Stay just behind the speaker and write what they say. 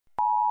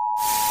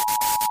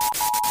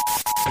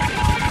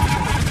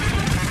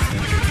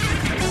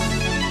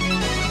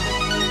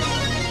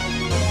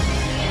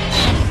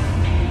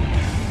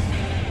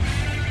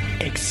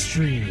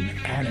Extreme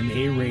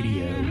Anime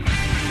Radio.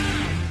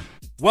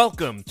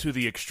 Welcome to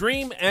the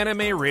Extreme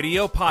Anime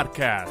Radio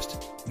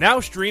Podcast,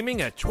 now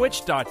streaming at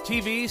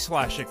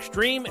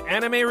twitch.tv/Extreme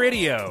Anime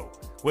Radio,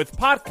 with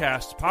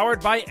podcasts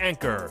powered by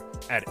Anchor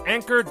at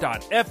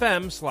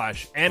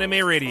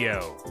anchor.fm/Anime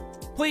Radio.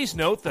 Please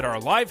note that our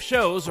live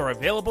shows are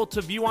available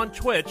to view on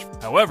Twitch.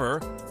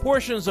 However,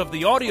 portions of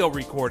the audio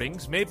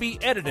recordings may be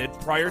edited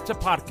prior to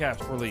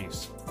podcast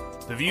release.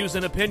 The views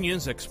and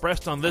opinions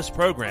expressed on this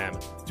program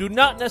do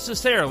not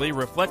necessarily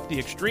reflect the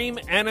Extreme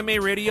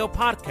Anime Radio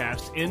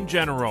Podcast in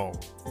general.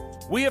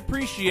 We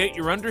appreciate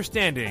your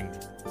understanding,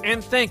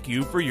 and thank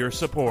you for your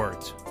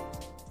support.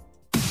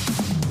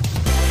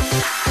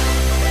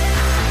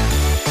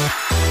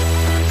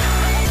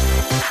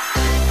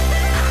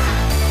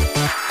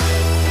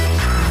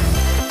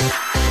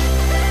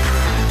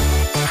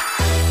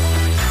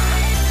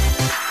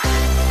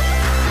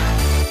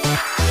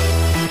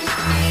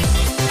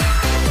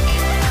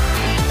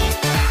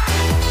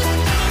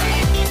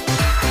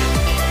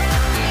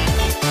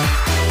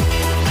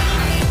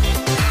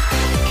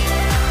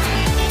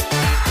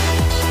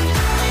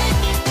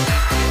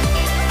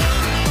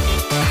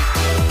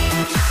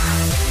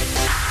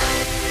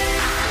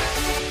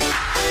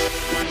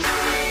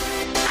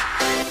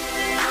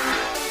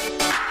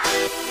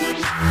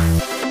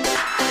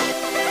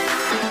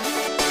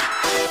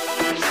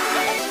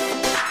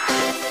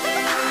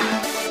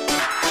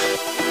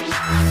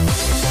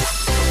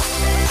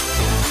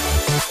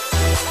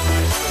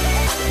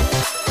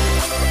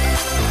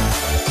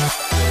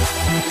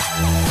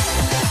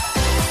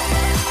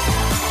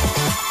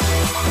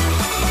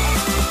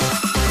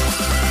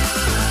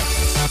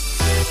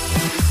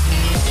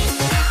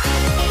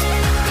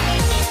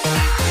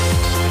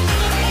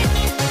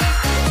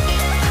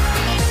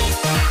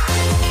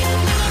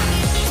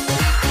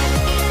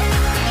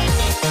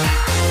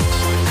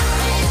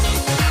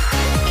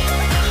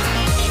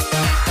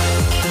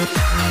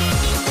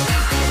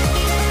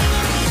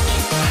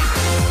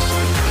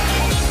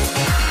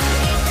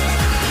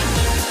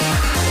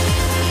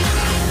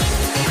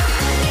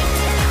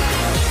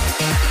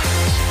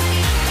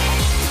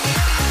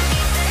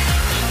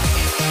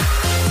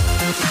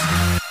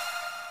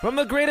 From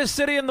the greatest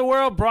city in the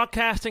world,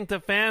 broadcasting to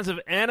fans of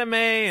anime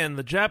and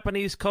the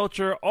Japanese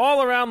culture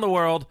all around the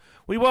world,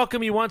 we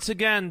welcome you once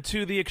again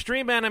to the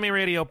Extreme Anime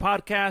Radio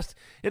Podcast.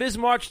 It is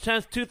March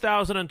 10th,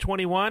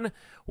 2021.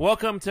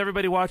 Welcome to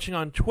everybody watching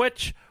on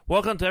Twitch.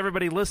 Welcome to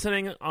everybody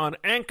listening on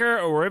Anchor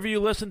or wherever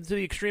you listen to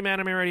the Extreme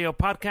Anime Radio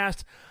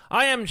Podcast.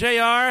 I am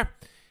JR.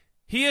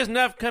 He is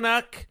Nef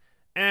Canuck.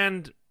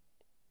 And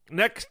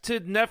next to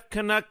Nef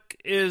Canuck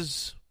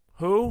is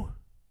who?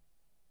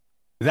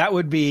 That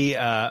would be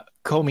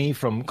Komi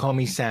from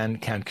Komi-san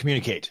Can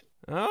Communicate.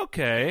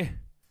 Okay.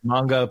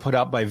 Manga put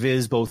out by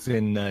Viz, both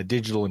in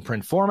digital and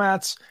print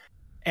formats.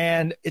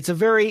 And it's a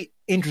very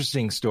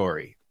interesting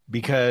story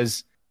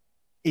because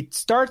it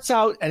starts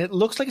out and it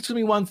looks like it's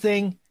going to be one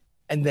thing,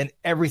 and then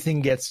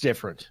everything gets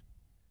different.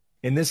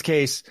 In this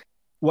case,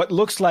 what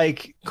looks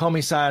like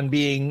Komi-san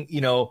being,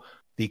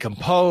 the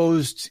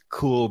composed,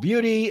 cool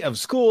beauty of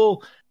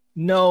school,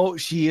 no,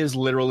 she is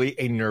literally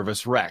a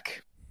nervous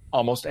wreck.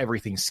 Almost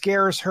everything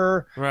scares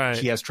her. Right.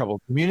 She has trouble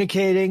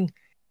communicating.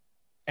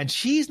 And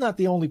she's not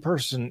the only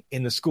person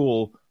in the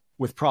school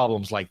with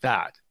problems like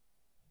that.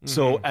 Mm-hmm.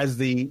 So as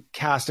the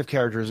cast of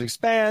characters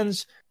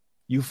expands,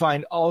 you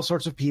find all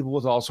sorts of people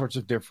with all sorts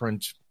of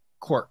different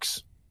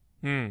quirks.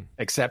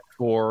 Except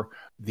for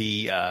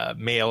the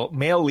male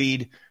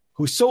lead,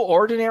 who's so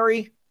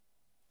ordinary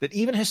that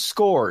even his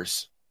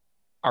scores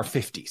are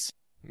 50s.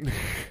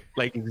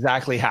 Like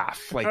exactly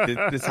half. Like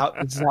this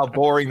is how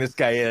boring this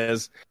guy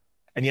is.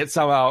 And yet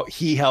somehow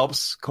he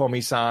helps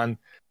Komi-san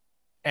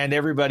and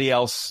everybody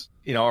else,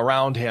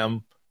 around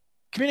him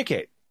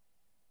communicate.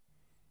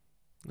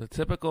 The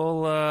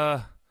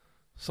typical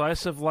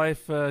slice of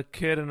life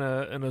kid in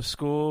a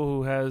school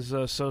who has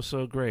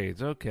so-so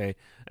grades. Okay.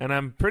 And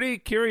I'm pretty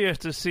curious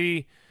to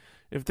see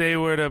if they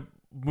were to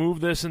move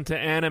this into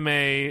anime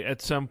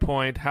at some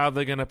point, how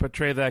they're going to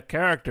portray that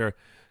character.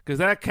 Because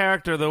that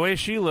character, the way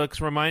she looks,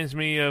 reminds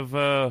me of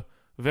a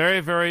very,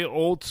 very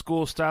old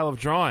school style of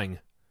drawing.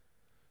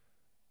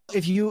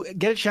 If you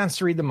get a chance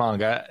to read the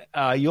manga,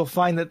 you'll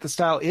find that the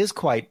style is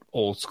quite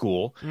old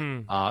school.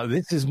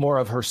 This is more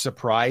of her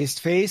surprised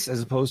face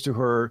as opposed to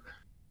her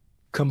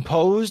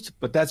composed,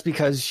 but that's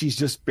because she's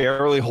just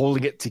barely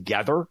holding it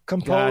together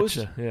composed.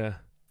 Gotcha, yeah.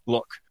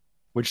 Look,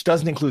 which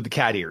doesn't include the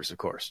cat ears, of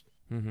course.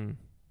 Mm-hmm.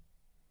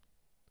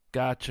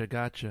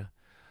 Gotcha.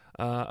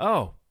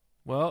 Oh,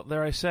 well,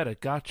 there I said it.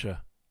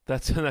 Gotcha.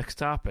 That's the next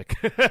topic.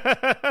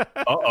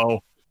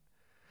 Uh-oh.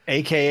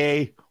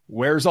 AKA...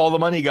 where's all the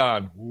money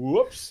gone?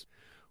 Whoops.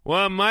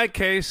 Well, in my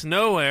case,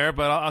 nowhere,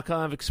 but I'll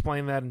kind of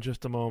explain that in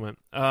just a moment.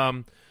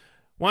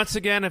 Once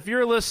again, if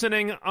you're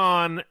listening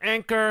on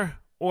Anchor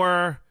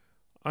or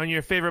on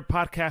your favorite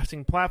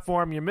podcasting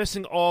platform, you're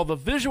missing all the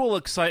visual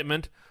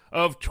excitement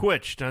of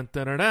Twitch. Dun,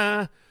 dun, dun,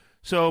 dun.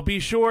 So be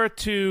sure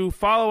to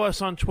follow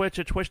us on Twitch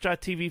at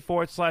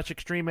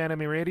twitch.tv/Extreme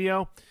Anime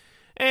Radio.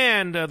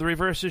 And the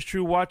reverse is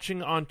true.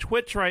 Watching on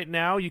Twitch right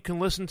now, you can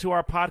listen to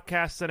our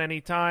podcasts at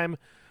any time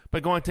by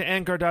going to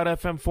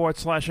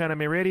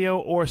anchor.fm/anime radio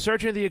or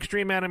searching the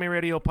Extreme Anime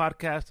Radio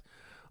podcast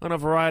on a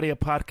variety of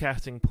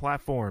podcasting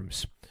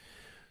platforms.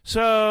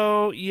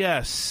 So,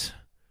 yes,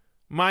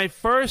 my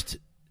first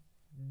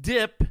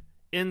dip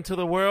into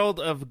the world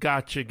of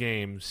gacha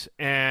games.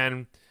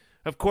 And,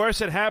 of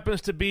course, it happens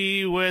to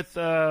be with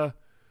a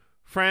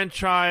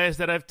franchise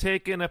that I've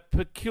taken a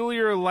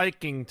peculiar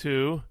liking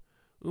to,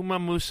 Uma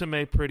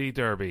Musume Pretty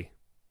Derby.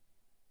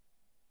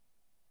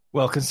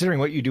 Well, considering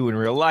what you do in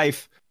real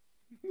life,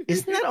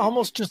 isn't that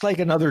almost just like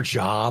another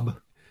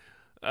job?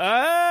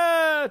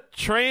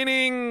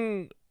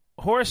 Training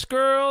horse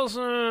girls?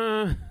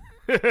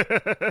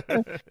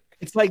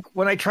 It's like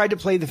when I tried to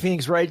play the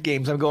Phoenix Wright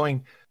games, I'm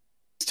going,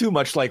 it's too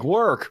much like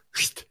work.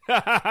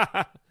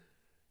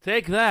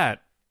 Take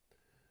that.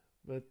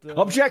 But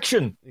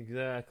objection.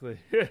 Exactly.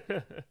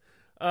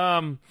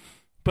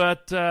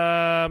 But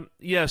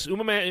yes,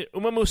 Uma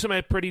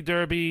Musume Pretty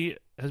Derby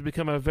has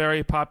become a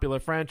very popular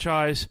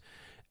franchise,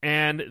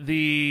 and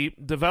the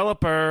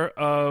developer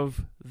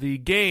of the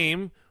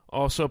game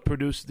also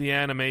produced the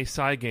anime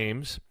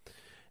Cygames,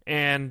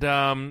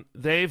 and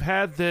they've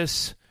had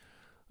this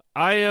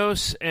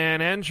iOS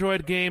and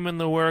Android game in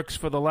the works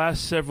for the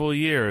last several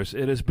years.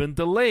 It has been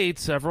delayed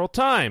several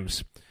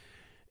times,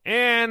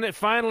 and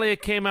finally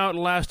it came out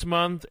last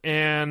month,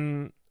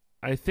 and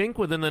I think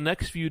within the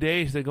next few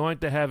days they're going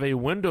to have a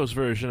Windows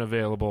version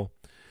available.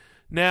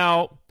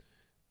 Now,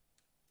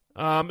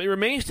 it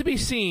remains to be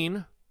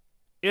seen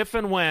if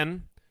and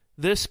when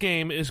this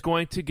game is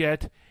going to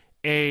get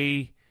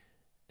an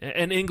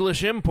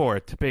English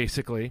import,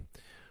 basically.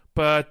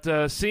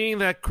 But seeing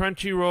that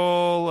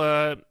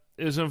Crunchyroll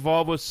is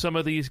involved with some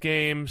of these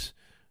games,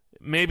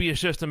 maybe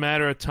it's just a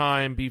matter of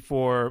time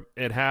before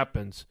it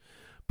happens.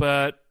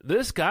 But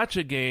this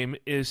gacha game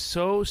is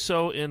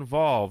so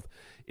involved.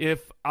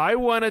 If I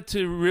wanted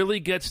to really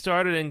get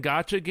started in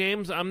gacha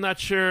games, I'm not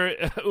sure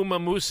Uma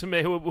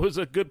Musume was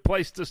a good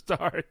place to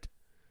start.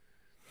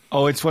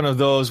 Oh, it's one of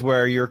those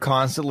where you're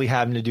constantly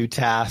having to do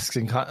tasks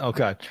and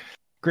okay,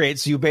 great.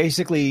 So you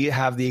basically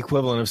have the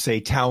equivalent of,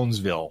 say,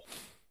 Townsville.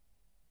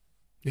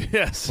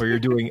 Yes, where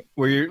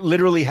you're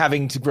literally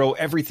having to grow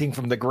everything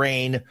from the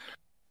grain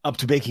up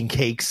to baking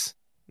cakes.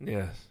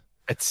 Yes,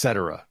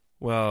 etc.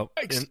 Well,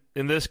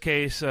 in this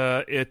case,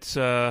 it's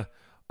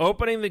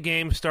opening the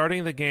game,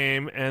 starting the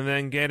game, and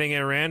then getting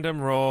a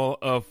random roll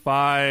of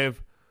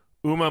 5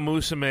 Uma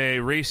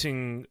Musume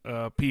racing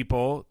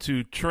people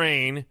to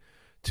train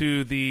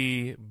to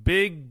the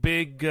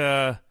big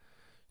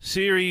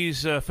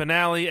series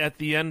finale at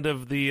the end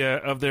of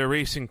their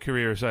racing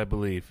careers, I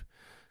believe.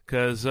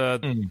 Because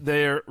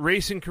their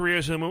racing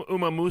careers,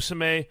 Uma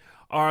Musume,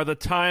 are the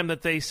time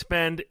that they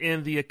spend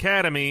in the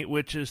academy,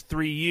 which is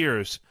 3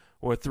 years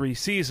or 3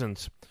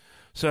 seasons.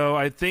 So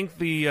I think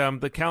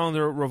the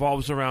calendar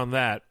revolves around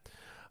that.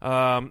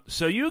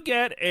 So you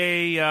get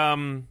a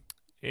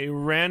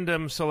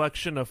random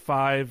selection of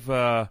 5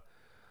 Uma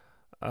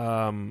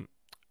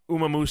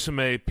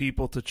Musume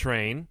people to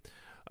train.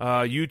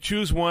 You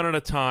choose one at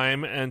a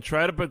time and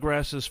try to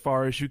progress as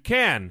far as you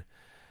can.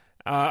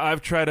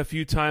 I've tried a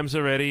few times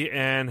already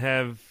and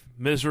have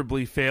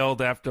miserably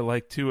failed after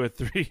like 2 or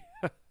 3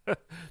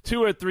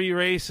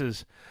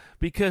 races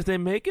because they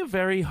make it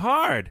very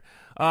hard.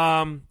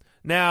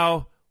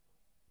 Now,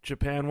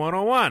 Japan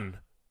 101,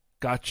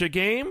 Gacha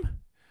Game,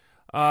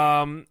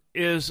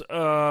 is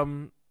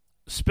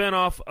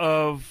spin-off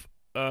of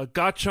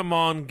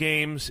Gachamon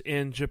games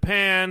in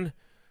Japan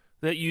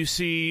that you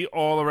see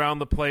all around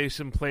the place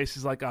in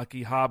places like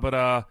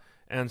Akihabara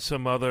and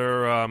some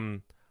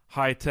other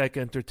high-tech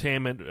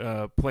entertainment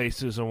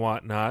places and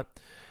whatnot.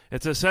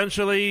 It's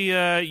essentially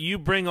you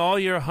bring all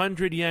your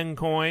 100 yen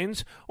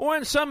coins, or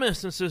in some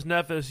instances,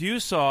 Neff, as you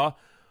saw,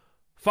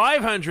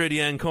 500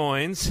 yen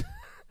coins,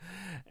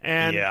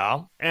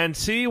 and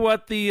see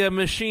what the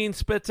machine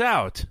spits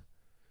out.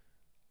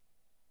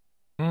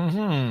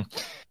 Mm-hmm.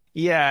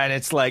 Yeah, and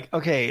it's like,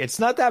 okay, it's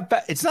not that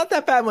bad. It's not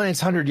that bad when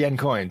it's 100 yen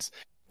coins,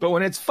 but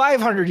when it's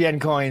 500 yen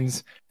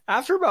coins,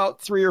 after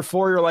about 3 or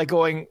 4, you're like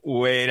going,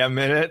 wait a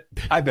minute,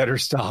 I better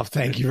stop.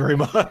 Thank you very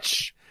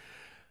much.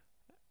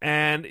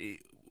 And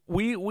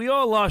we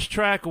all lost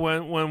track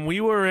when we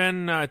were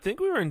in, I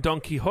think we were in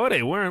Don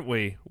Quixote, weren't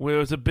we? Where there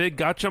was a big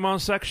Gachamon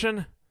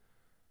section?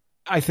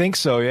 I think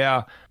so,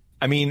 yeah.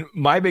 I mean,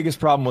 my biggest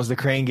problem was the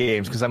crane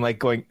games because I'm like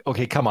going,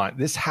 okay, come on,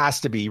 this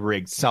has to be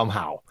rigged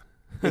somehow.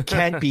 It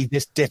can't be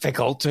this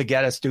difficult to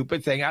get a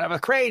stupid thing out of a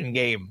crane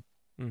game.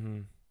 Mm-hmm.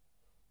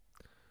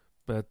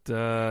 But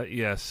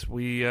yes,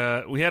 we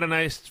had a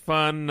nice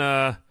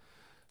fun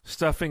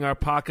stuffing our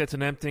pockets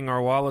and emptying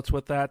our wallets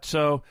with that.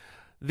 So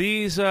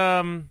these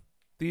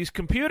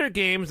computer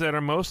games that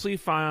are mostly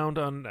found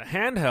on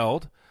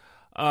handheld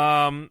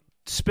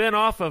spin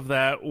off of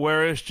that,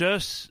 where it's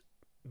just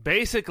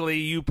basically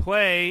you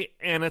play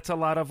and it's a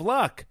lot of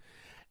luck.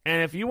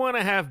 And if you want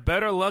to have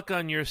better luck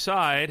on your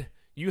side,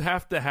 you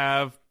have to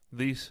have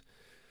these,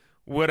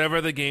 whatever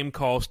the game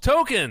calls,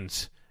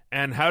 tokens.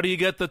 And how do you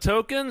get the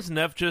tokens?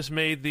 Neff just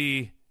made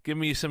the give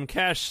me some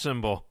cash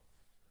symbol.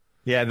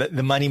 Yeah,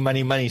 the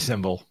money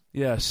symbol.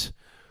 Yes.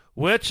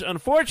 Which,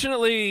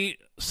 unfortunately,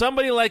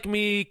 somebody like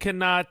me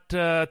cannot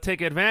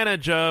take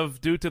advantage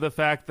of due to the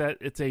fact that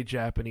it's a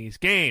Japanese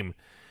game.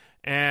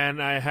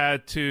 And I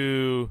had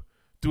to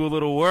do a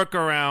little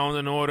workaround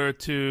in order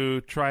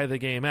to try the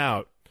game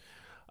out.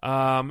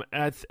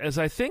 As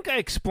I think I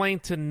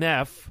explained to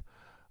Neff,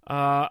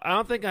 I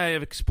don't think I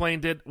have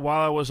explained it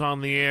while I was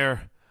on the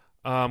air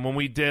when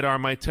we did our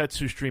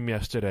Maitetsu stream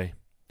yesterday.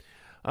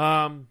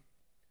 I'm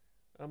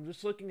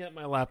just looking at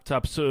my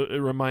laptop, so it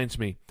reminds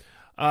me.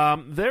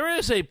 There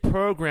is a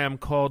program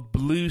called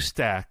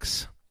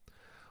BlueStacks.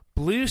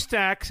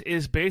 BlueStacks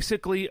is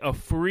basically a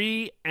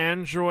free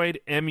Android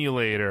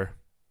emulator.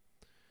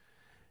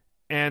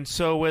 And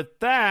so with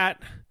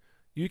that,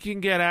 you can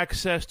get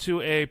access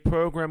to a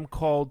program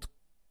called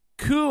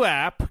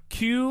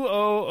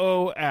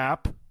QOO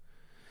app.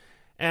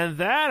 And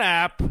that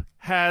app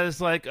has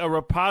like a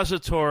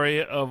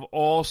repository of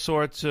all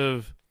sorts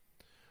of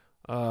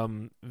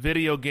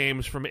video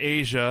games from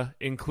Asia,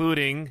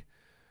 including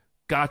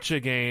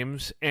gacha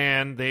games,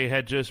 and they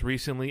had just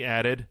recently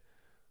added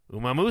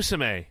Uma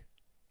Musume.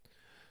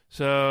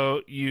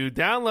 So you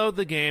download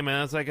the game,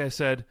 and as like I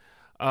said,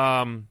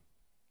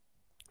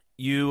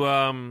 you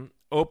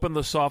open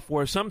the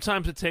software.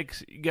 Sometimes it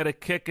takes you get a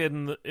kick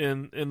in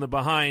the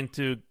behind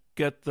to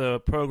get the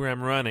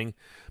program running,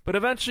 but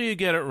eventually you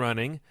get it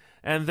running,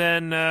 and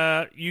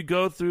then you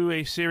go through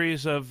a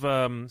series of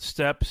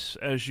steps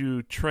as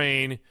you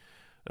train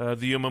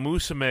the Uma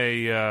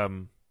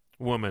Musume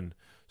woman.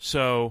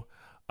 So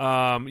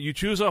you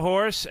choose a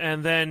horse,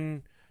 and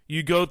then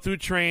you go through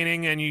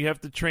training, and you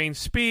have to train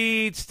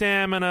speed,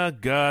 stamina,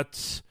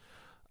 guts,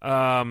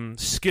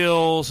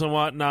 skills, and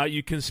whatnot.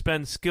 You can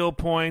spend skill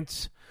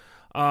points.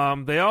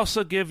 They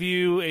also give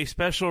you a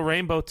special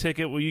rainbow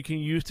ticket where you can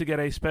use to get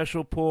a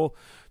special pull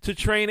to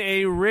train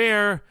a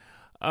rare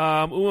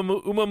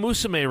Uma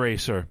Musume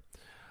racer.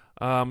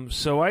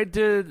 So I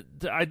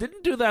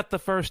didn't do that the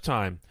first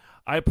time.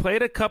 I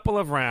played a couple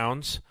of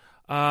rounds.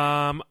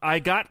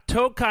 I got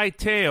Tokai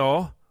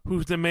Teo,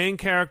 who's the main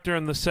character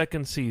in the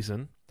second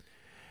season,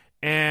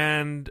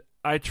 and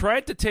I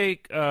tried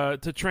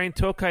to train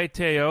Tokai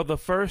Teo. The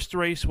first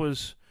race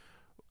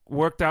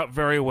worked out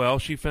very well.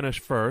 She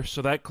finished first,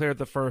 so that cleared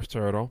the first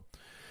hurdle.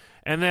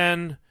 And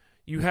then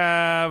you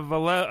have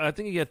I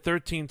think you get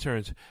 13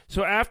 turns.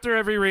 So after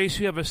every race,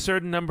 you have a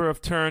certain number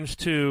of turns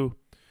to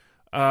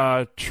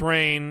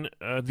train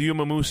the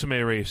Uma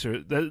Musume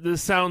racer.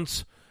 This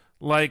sounds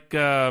like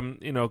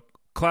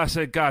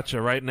classic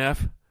gacha, right,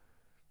 Neff?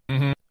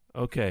 Mm-hmm.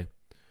 Okay.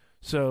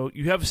 So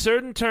you have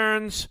certain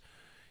turns.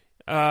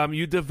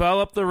 You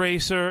develop the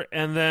racer,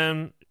 and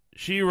then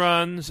she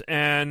runs,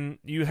 and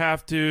you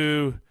have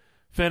to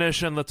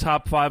finish in the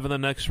top 5 of the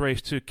next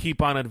race to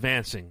keep on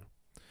advancing.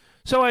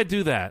 So I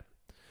do that.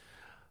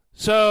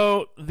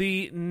 So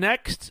the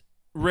next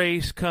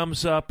race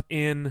comes up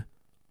in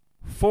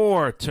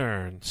 4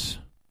 turns.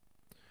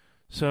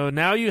 So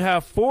now you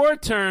have 4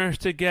 turns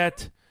to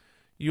get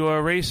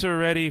your racer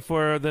ready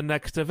for the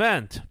next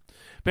event.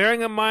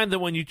 Bearing in mind that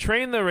when you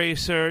train the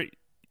racer,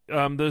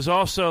 there's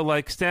also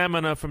like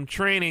stamina from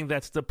training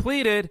that's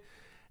depleted,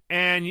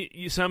 and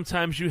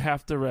sometimes you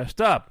have to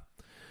rest up.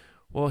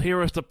 Well,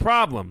 here is the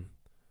problem.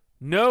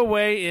 No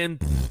way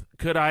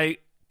could I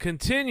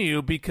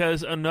continue,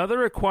 because another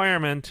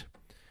requirement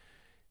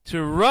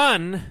to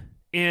run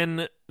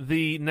in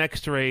the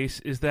next race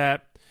is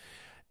that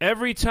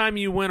every time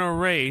you win a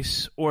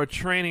race or a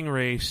training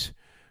race,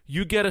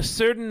 you get a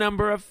certain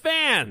number of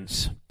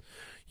fans.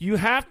 You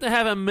have to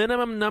have a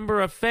minimum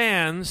number of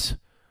fans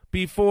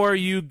before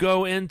you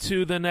go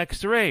into the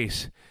next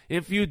race.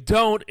 If you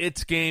don't,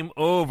 it's game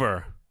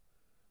over.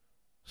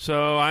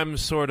 So I'm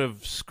sort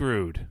of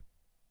screwed.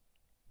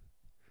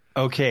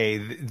 Okay,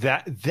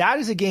 that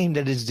is a game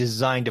that is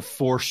designed to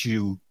force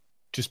you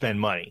to spend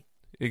money.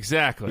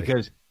 Exactly.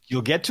 Because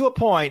you'll get to a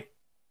point,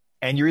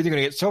 and you're either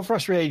going to get so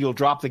frustrated you'll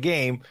drop the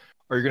game,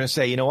 or you're going to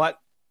say, you know what,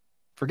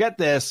 forget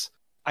this.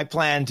 I'm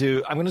going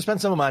to spend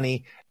some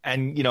money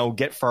and,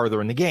 get farther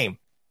in the game.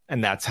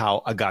 And that's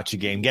how a gacha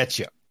game gets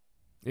you.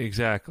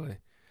 Exactly.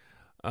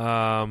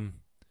 And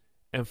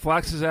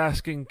Flax is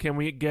asking, can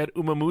we get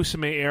Uma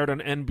Musume aired on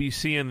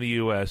NBC in the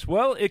U.S.?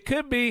 Well, it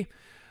could be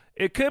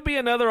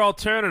another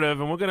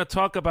alternative, and we're going to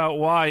talk about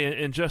why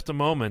in just a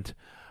moment.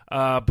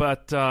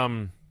 But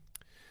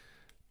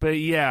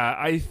yeah,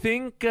 I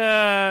think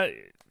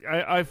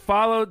I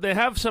followed. They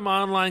have some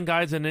online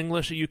guides in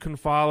English that you can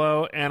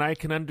follow, and I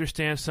can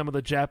understand some of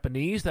the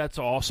Japanese. That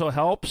also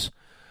helps.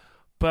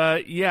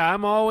 But yeah,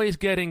 I'm always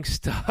getting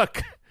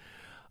stuck.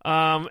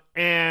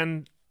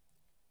 And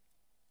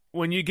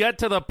when you get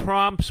to the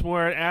prompts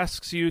where it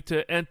asks you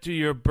to enter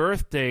your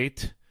birth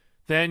date,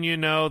 then you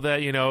know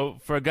that,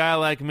 for a guy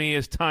like me,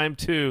 it's time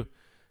to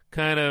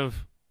kind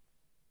of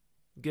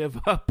give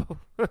up.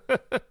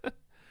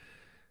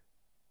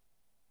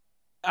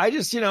 I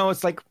just,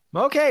 it's like,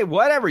 okay,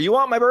 whatever. You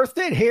want my birth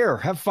date? Here,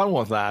 have fun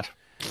with that.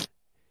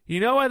 You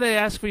know why they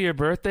ask for your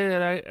birthday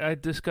that I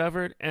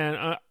discovered?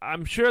 And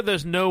I'm sure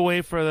there's no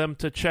way for them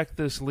to check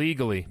this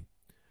legally.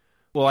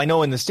 Well, I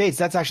know in the States,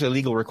 that's actually a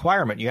legal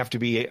requirement. You have to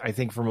be, I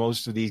think, for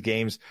most of these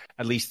games,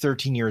 at least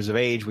 13 years of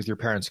age with your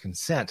parents'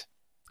 consent.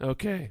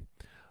 Okay.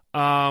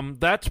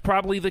 That's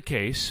probably the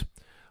case.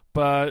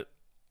 But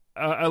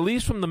at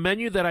least from the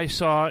menu that I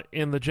saw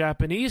in the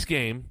Japanese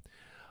game,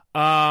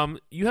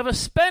 you have a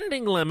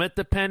spending limit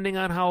depending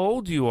on how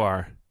old you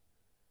are.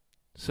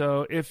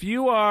 So if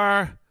you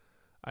are,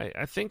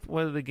 I think,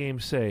 what did the game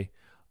say?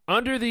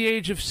 Under the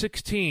age of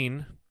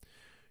 16,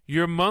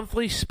 your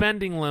monthly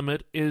spending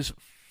limit is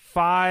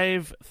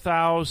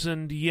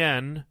 5,000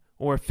 yen,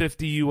 or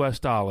 $50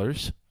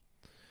 US.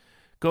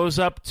 Goes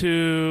up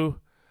to,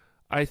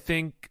 I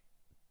think,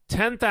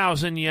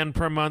 10,000 yen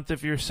per month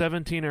if you're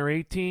 17 or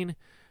 18,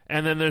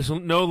 and then there's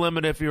no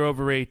limit if you're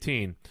over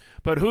 18.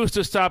 But who's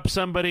to stop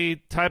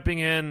somebody typing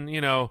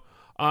in,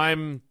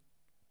 I'm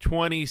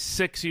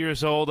 26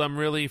 years old, I'm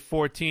really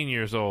 14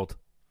 years old?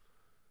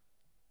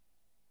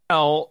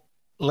 Well,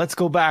 let's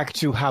go back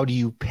to how do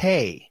you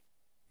pay?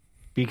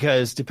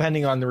 Because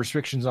depending on the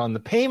restrictions on the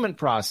payment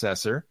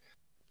processor,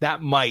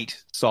 that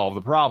might solve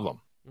the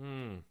problem.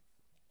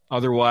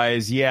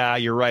 Otherwise, yeah,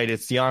 you're right.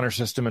 It's the honor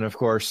system. And of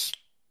course,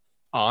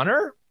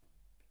 honor?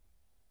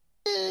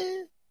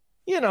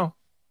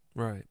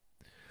 Right.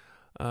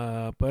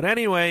 But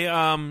anyway,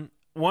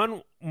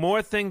 one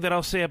more thing that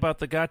I'll say about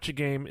the gacha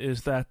game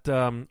is that,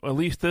 at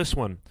least this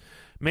one,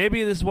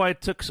 maybe this is why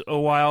it took a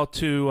while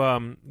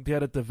to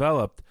get it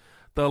developed.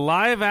 The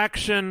live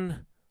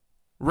action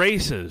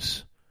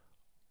races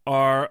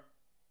are,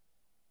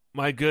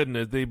 my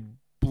goodness, they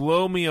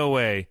blow me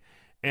away.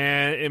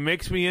 And it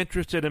makes me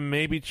interested in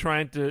maybe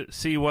trying to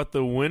see what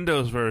the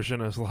Windows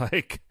version is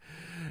like.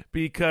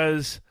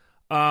 Because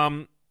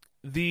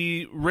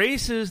the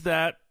races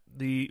that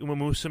the Uma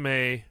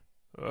Musume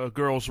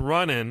girls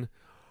run in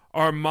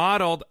are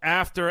modeled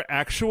after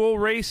actual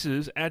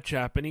races at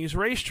Japanese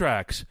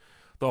racetracks.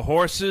 The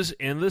horses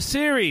in the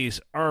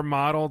series are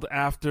modeled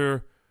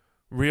after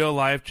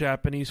real-life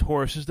Japanese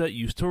horses that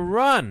used to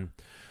run.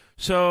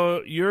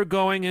 So you're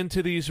going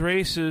into these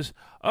races,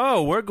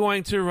 we're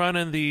going to run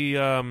in the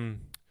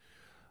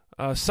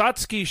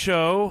Satsuki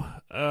show,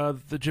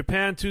 the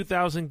Japan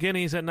 2000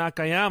 Guineas at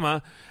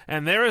Nakayama,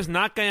 and there is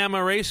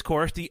Nakayama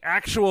Racecourse, the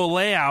actual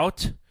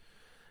layout,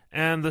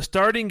 and the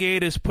starting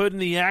gate is put in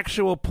the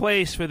actual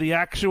place for the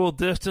actual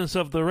distance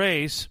of the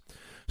race.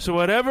 So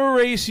whatever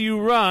race you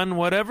run,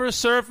 whatever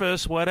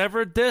surface,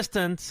 whatever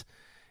distance,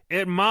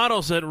 it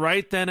models it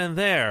right then and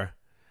there.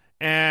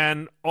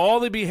 And all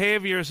the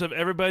behaviors of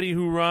everybody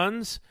who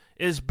runs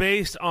is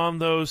based on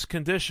those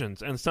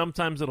conditions. And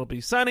sometimes it'll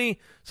be sunny,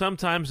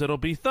 sometimes it'll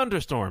be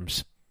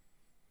thunderstorms.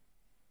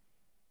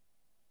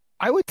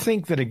 I would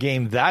think that a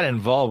game that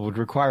involved would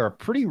require a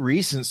pretty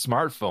recent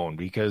smartphone,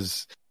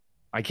 because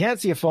I can't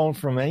see a phone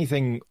from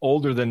anything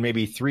older than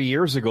maybe 3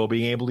 years ago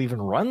being able to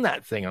even run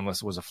that thing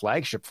unless it was a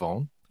flagship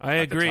phone. I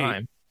agree.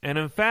 And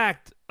in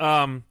fact,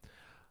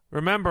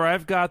 remember,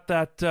 I've got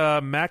that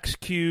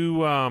Max-Q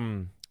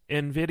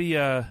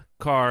NVIDIA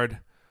card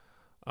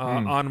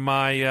on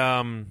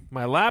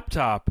my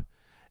laptop,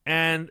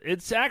 and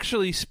it's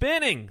actually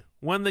spinning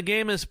when the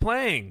game is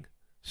playing.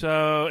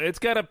 So it's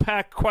got to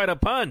pack quite a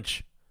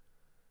punch.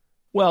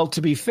 Well,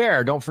 to be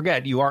fair, don't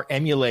forget, you are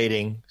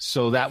emulating,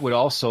 so that would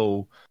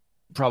also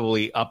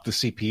probably up the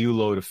CPU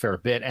load a fair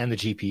bit and the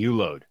GPU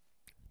load.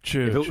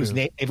 True. If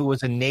it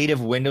was a native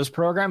Windows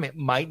program, it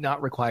might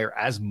not require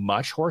as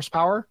much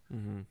horsepower.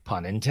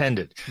 Pun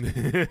intended.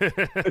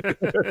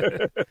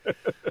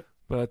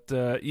 But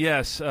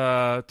yes,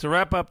 to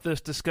wrap up this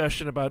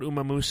discussion about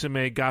Uma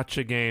Musume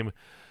gacha game,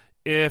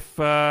 if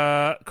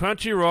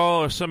Crunchyroll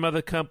or some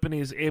other company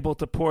is able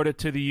to port it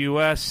to the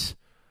U.S.,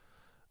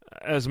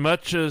 as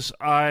much as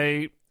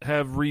I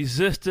have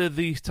resisted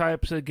these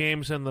types of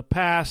games in the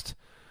past,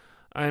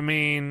 I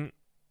mean,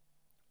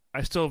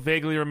 I still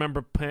vaguely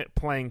remember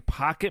playing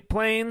Pocket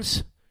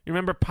Planes. You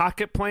remember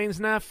Pocket Planes,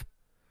 Neff?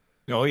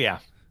 Oh, yeah.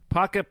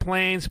 Pocket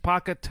Planes,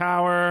 Pocket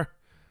Tower,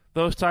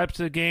 those types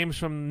of games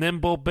from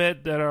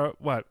Nimblebit that are,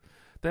 what?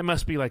 They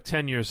must be like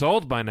 10 years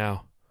old by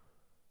now.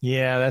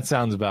 Yeah, that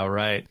sounds about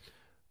right.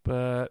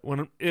 But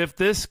if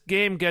this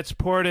game gets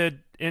ported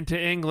into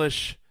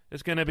English,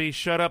 it's going to be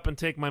shut up and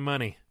take my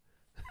money.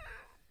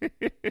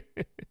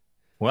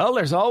 Well,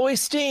 there's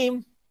always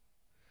Steam.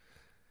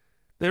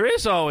 There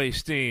is always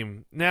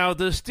Steam. Now,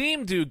 does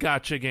Steam do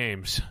gacha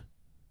games?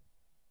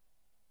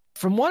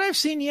 From what I've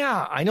seen,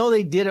 yeah. I know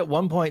they did at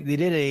one point, they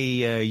did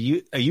a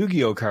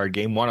Yu-Gi-Oh card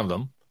game, one of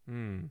them.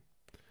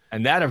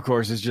 And that, of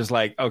course, is just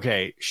like,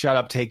 okay, shut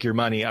up, take your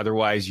money,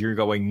 otherwise you're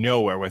going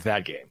nowhere with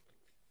that game.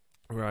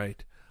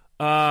 Right.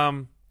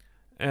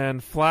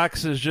 And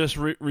Flax is just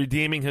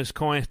redeeming his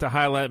coins to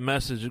highlight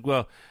message.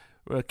 Well,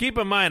 keep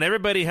in mind,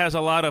 everybody has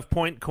a lot of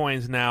point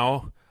coins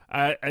now.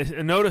 I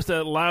noticed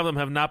that a lot of them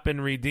have not been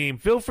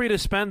redeemed. Feel free to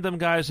spend them,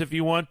 guys, if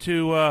you want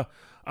to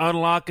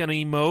unlock an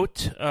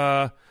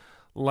emote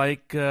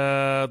like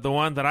the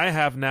one that I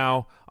have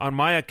now on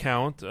my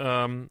account.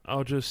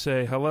 I'll just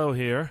say hello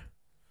here.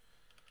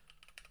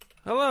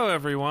 Hello,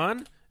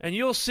 everyone. And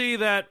you'll see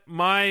that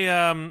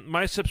my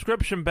my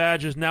subscription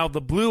badge is now the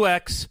Blue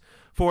X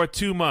for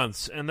 2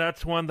 months, and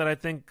that's one that I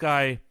think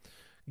I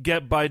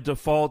get by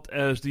default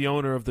as the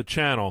owner of the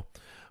channel.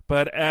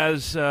 But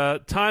as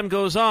time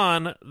goes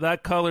on,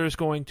 that color is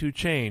going to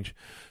change.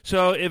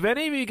 So if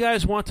any of you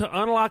guys want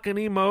to unlock an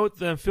emote,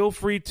 then feel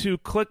free to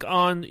click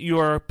on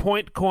your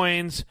point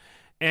coins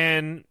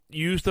and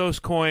use those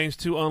coins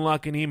to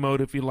unlock an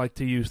emote if you'd like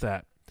to use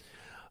that.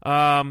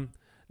 So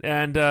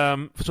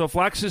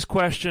Flax's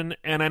question,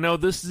 and I know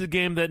this is a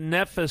game that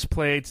Neff has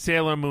played,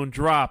 Sailor Moon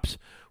Drops,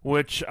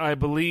 which I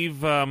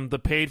believe the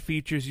paid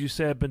features you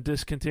said have been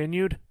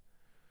discontinued.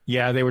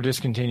 Yeah, they were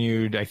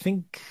discontinued. I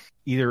think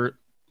they were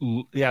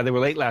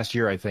late last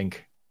year, I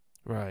think.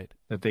 Right.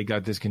 That they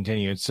got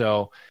discontinued.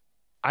 So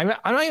I'm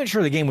not even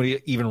sure the game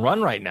would even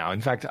run right now.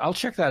 In fact, I'll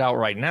check that out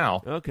right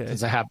now. Okay.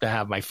 Since I have to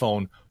have my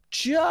phone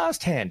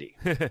just handy.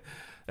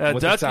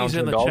 Ducky's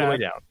in the all chat. the way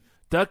down.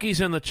 Ducky's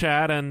in the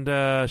chat,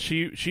 and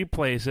she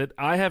plays it.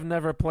 I have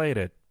never played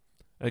it,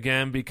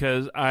 again,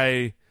 because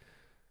I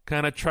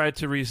kind of tried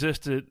to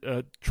resist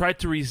it. Tried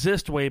to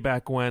resist way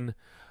back when,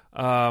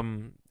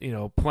 playing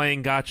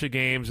gacha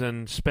games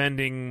and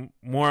spending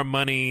more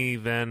money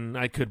than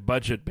I could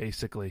budget,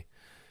 basically.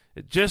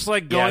 Just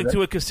like going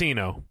to a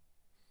casino.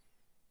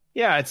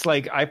 Yeah, it's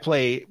like I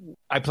play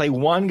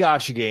one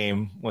gacha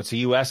game. Well, it's a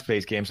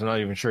US-based game, so I'm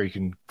not even sure you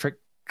can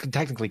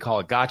technically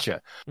call it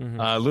gacha.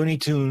 Mm-hmm. Looney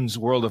Tunes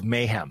World of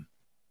Mayhem.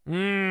 For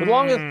the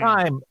longest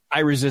time, I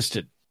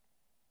resisted.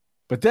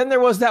 But then there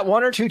was that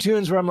one or two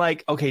tunes where I'm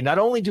like, okay, not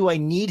only do I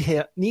need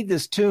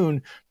this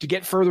tune to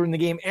get further in the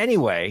game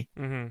anyway,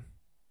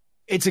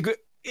 it's a good,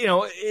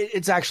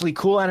 it's actually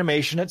cool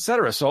animation,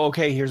 etc. So,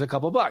 okay, here's a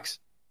couple bucks.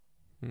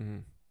 Mm-hmm.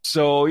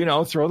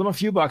 So, throw them a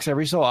few bucks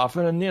every so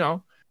often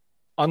and,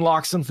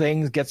 unlock some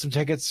things, get some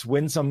tickets,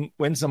 win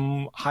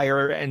some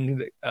higher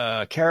end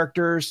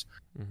characters.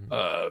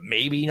 Mm-hmm.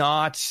 Maybe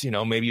not,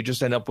 maybe you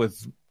just end up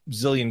with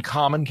zillion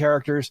common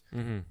characters.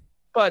 Mm-hmm.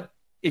 But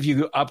if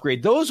you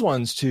upgrade those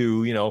ones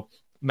to,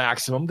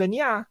 maximum, then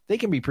yeah, they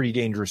can be pretty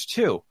dangerous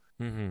too.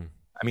 Mm-hmm.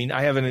 I mean,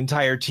 I have an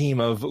entire team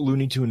of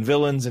Looney Tune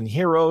villains and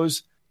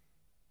heroes,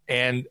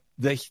 and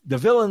the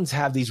villains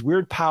have these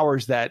weird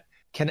powers that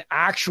can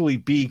actually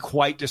be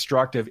quite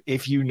destructive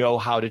if you know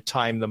how to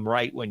time them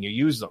right when you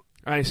use them.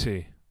 I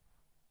see.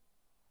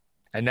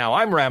 And now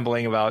I'm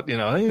rambling about,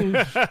 and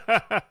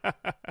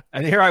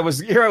here I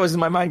was in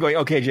my mind going,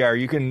 okay, JR,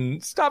 you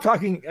can stop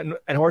talking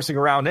and horsing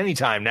around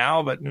anytime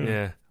now, but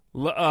yeah.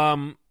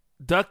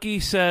 Ducky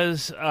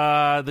says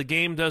the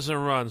game doesn't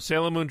run.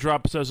 Sailor Moon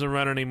Drops doesn't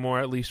run anymore,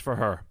 at least for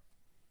her.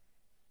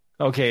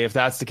 Okay, if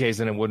that's the case,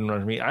 then it wouldn't run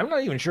for me. I'm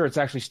not even sure it's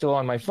actually still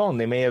on my phone.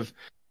 They may have.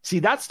 See,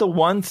 that's the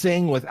one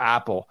thing with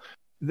Apple.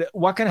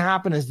 What can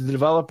happen is the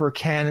developer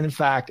can, in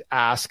fact,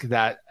 ask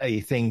that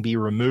a thing be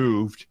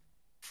removed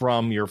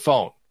from your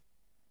phone.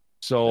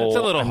 So that's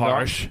a little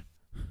harsh.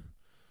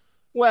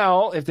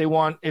 Well, if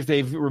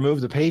they've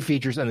removed the pay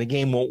features and the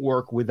game won't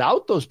work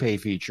without those pay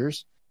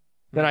features,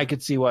 then I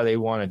could see why they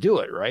want to do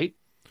it, right?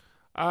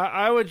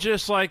 I would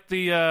just like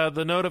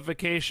the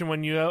notification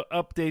when you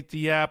update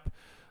the app.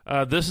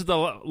 This is the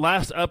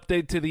last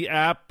update to the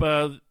app.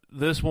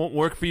 This won't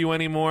work for you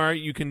anymore.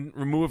 You can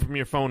remove it from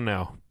your phone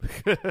now.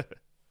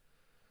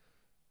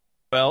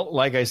 Well,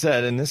 like I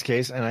said, in this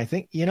case, and I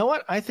think, you know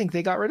what? I think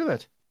they got rid of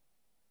it.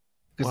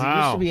 Because it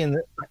used to be in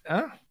the...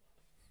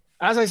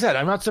 As I said,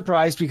 I'm not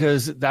surprised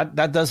because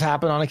that does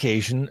happen on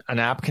occasion. An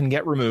app can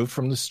get removed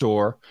from the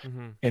store.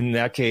 Mm-hmm. In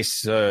that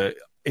case,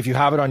 if you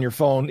have it on your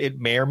phone, it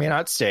may or may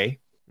not stay.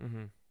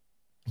 Mm-hmm.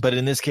 But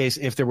in this case,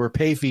 if there were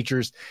pay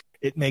features,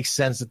 it makes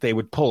sense that they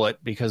would pull it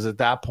because at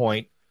that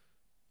point,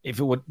 if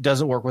it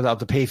doesn't work without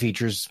the pay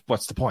features,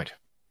 what's the point?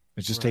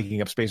 It's just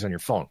taking up space on your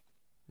phone.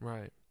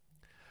 Right.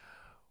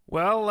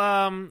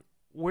 Well,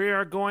 we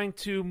are going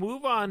to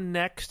move on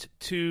next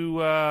to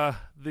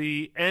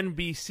the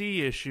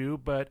NBC issue,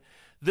 but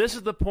this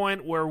is the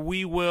point where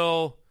we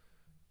will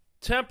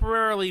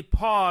temporarily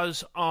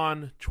pause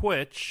on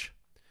Twitch.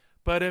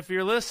 But if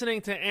you're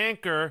listening to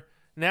Anchor,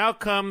 now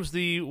comes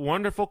the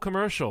wonderful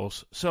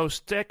commercials. So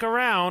stick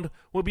around.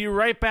 We'll be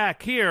right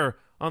back here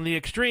on the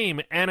Extreme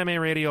Anime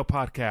Radio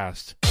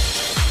Podcast.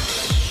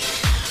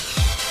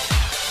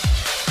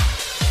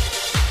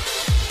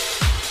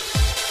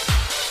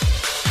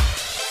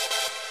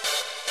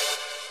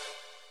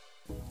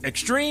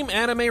 Extreme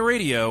Anime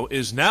Radio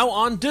is now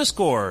on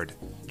Discord.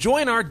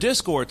 Join our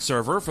Discord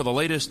server for the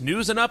latest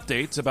news and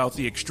updates about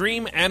the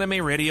Extreme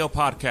Anime Radio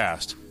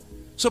Podcast.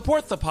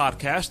 Support the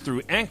podcast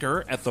through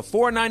Anchor at the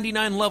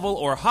 $4.99 level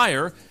or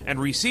higher and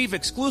receive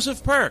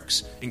exclusive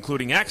perks,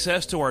 including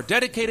access to our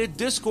dedicated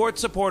Discord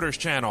supporters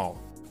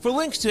channel. For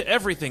links to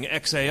everything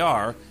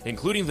XAR,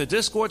 including the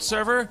Discord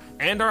server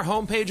and our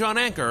homepage on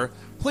Anchor,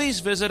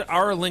 please visit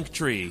our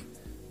Linktree,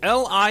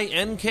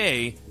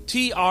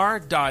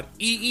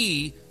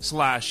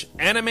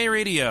 linktr.ee/anime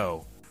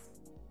radio.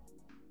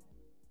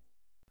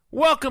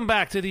 Welcome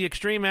back to the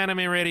Extreme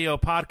Anime Radio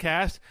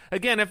Podcast.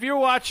 Again, if you're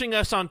watching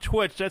us on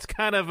Twitch, that's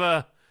kind of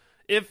a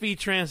iffy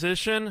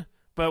transition,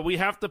 but we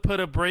have to put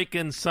a break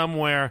in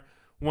somewhere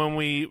when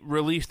we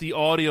release the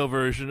audio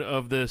version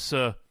of this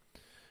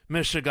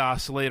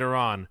Mishigas later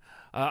on.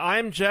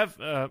 I'm Jeff.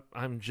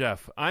 I'm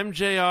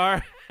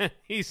JR.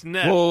 He's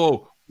Neff.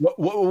 Whoa.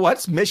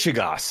 What's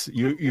Mishigas?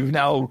 You've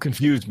now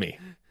confused me,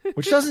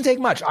 which doesn't take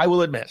much, I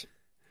will admit.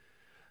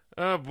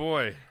 Oh,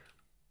 boy.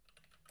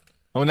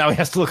 Oh, now he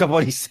has to look up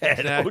what he said.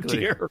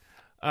 Exactly. Oh,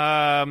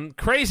 dear.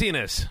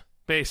 Craziness,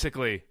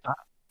 basically.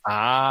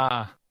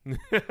 Okay.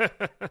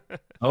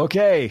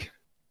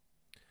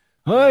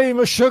 Hi,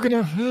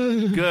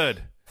 Meshuggah.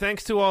 Good.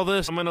 Thanks to all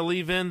this, I'm going to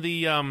leave in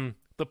the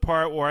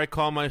part where I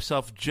call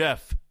myself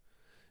Jeff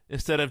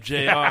instead of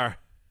JR.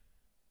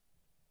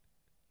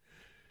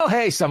 Well,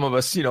 hey, some of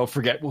us,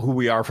 forget who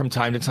we are from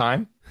time to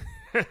time.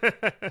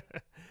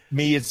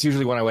 Me, it's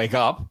usually when I wake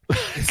up.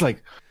 It's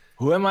like,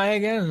 who am I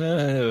again?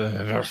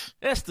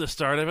 It's the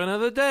start of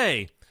another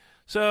day.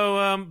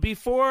 So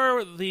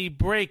before the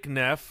break,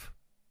 Neff,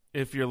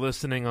 if you're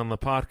listening on the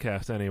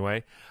podcast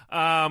anyway,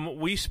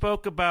 we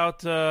spoke about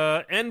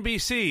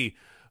NBC.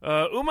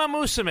 Uma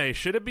Musume,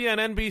 should it be on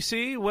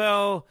NBC?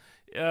 Well,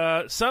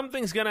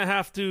 something's going to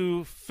have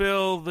to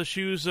fill the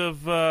shoes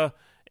of a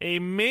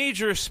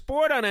major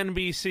sport on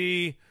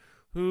NBC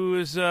who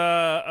is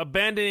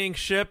abandoning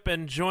ship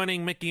and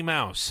joining Mickey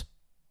Mouse.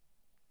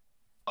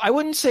 I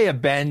wouldn't say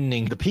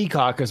abandoning the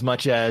peacock as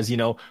much as,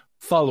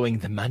 following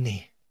the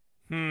money.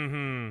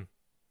 Mm-hmm.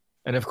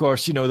 And of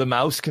course, the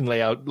mouse can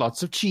lay out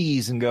lots of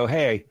cheese and go,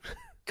 hey,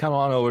 come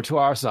on over to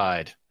our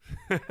side.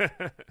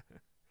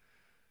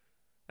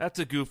 That's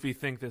a goofy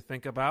thing to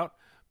think about.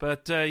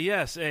 But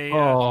yes,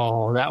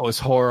 oh, that was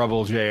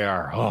horrible,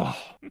 JR. Oh.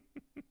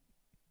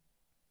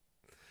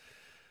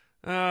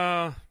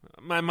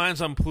 My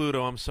mind's on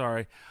Pluto. I'm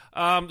sorry.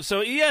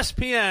 So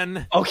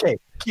ESPN. Okay,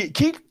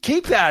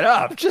 keep that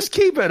up. Just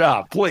keep it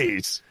up,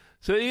 please.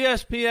 So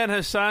ESPN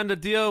has signed a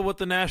deal with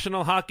the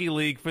National Hockey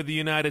League for the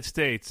United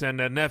States, and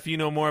Neff, you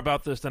know more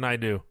about this than I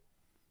do.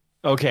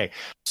 Okay,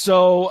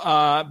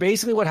 so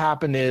basically, what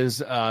happened is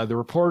the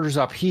reporters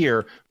up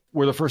here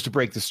were the first to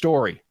break the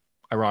story.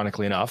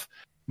 Ironically enough,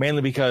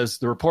 mainly because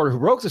the reporter who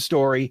broke the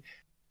story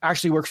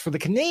actually works for the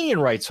Canadian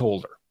rights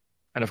holder.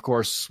 And, of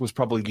course, was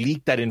probably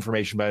leaked that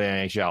information by the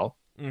NHL.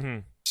 Mm-hmm.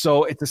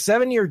 So it's a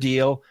 7-year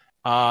deal.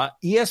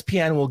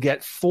 ESPN will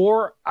get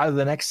 4 out of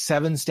the next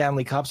 7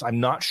 Stanley Cups. I'm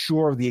not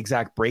sure of the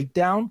exact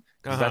breakdown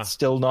because that's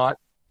still not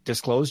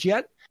disclosed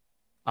yet,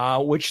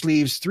 which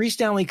leaves 3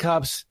 Stanley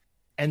Cups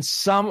and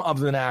some of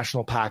the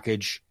national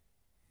package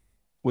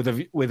with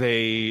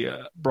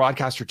a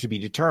broadcaster to be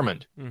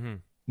determined. Mm-hmm.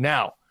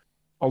 Now,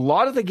 a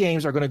lot of the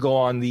games are going to go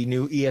on the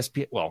new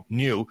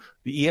ESPN,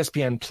 the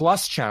ESPN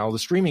Plus channel, the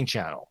streaming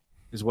channel.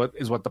 Is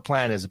what the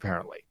plan is,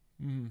 apparently.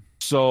 Mm.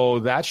 So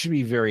that should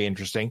be very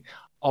interesting.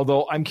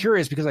 Although I'm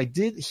curious because I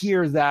did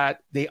hear that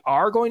they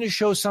are going to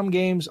show some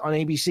games on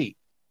ABC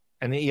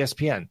and the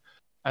ESPN.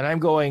 And I'm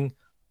going,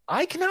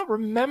 I cannot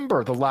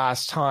remember the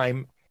last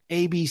time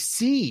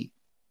ABC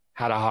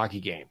had a hockey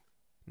game.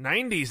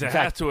 90s, it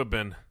has to have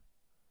been.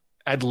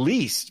 At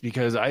least,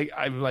 because I'm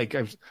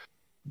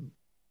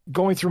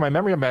going through my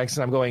memory banks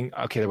and I'm going,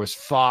 okay, there was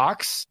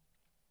Fox.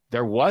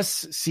 There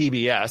was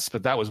CBS,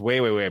 but that was way,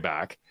 way, way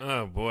back.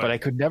 Oh boy! But I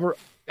could never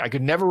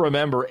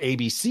remember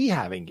ABC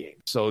having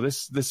games. So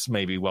this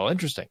may be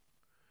interesting.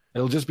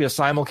 It'll just be a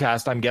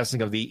simulcast, I'm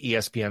guessing, of the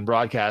ESPN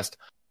broadcast,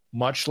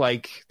 much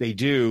like they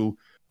do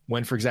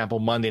when, for example,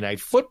 Monday Night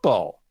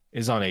Football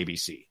is on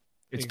ABC.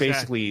 It's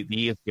basically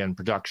the ESPN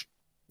production.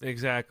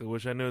 Exactly,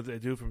 which I know they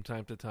do from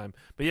time to time.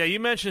 But yeah, you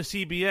mentioned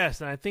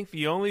CBS, and I think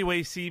the only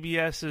way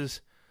CBS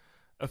is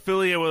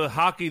affiliated with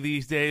hockey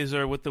these days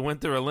are with the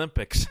Winter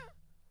Olympics.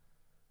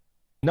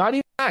 Not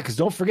even that, because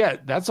don't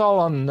forget, that's all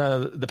on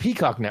the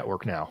Peacock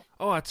network now.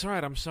 Oh, that's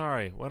right. I'm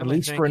sorry. At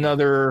least for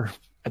another,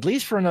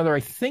 I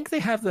think they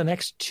have the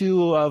next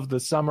 2 of the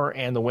summer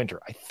and the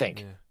winter, I think.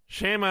 Yeah.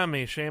 Shame on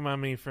me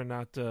for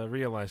not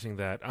realizing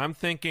that. I'm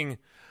thinking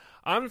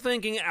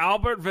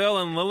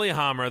Albertville and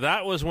Lillehammer.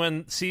 That was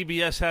when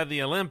CBS had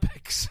the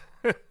Olympics.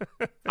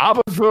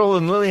 Albertville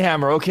and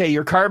Lillehammer. Okay,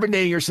 you're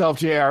carbonating yourself,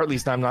 JR. At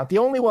least I'm not the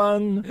only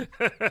one.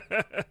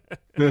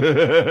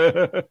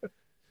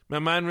 My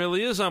mind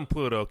really is on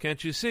Pluto,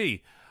 can't you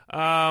see?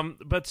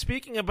 But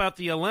speaking about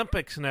the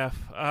Olympics, Neff,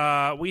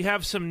 we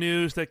have some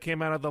news that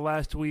came out of the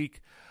last week.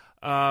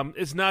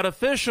 It's not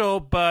official,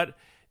 but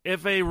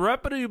if a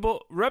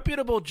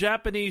reputable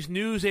Japanese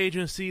news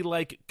agency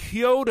like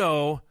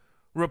Kyodo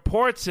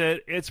reports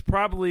it, it's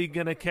probably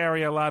going to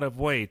carry a lot of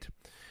weight.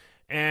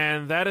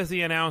 And that is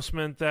the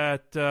announcement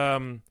that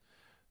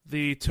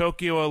the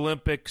Tokyo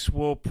Olympics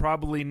will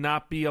probably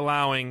not be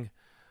allowing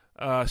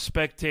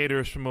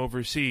spectators from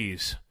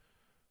overseas.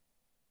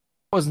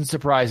 Wasn't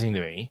surprising to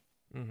me.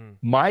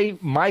 Mm-hmm.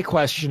 My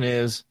question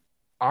is,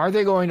 are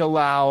they going to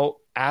allow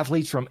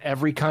athletes from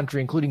every country,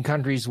 including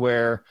countries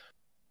where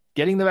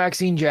getting the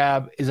vaccine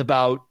jab is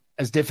about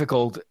as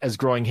difficult as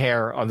growing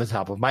hair on the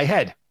top of my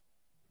head?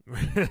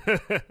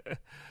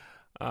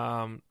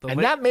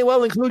 That may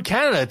well include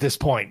Canada at this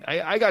point.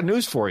 I got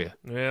news for you.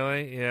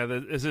 Really? Yeah.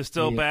 Is it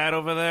still bad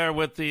over there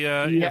with the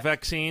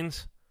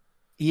vaccines?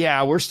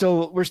 Yeah, we're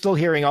still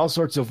hearing all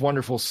sorts of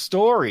wonderful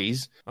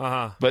stories.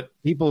 But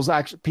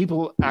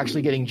people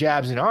actually getting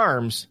jabs in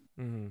arms.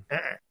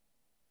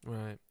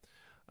 Right.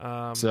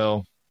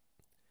 So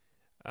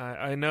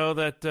I know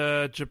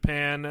that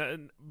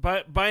Japan,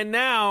 by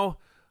now,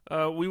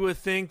 we would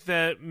think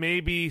that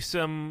maybe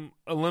some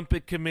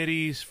Olympic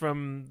committees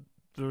from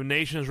the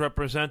nations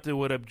represented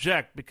would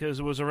object, because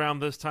it was around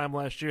this time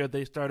last year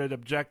they started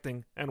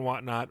objecting and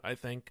whatnot, I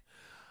think.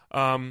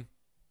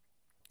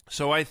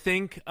 So I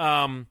think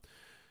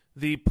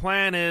the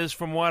plan is,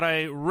 from what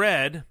I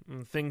read,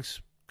 and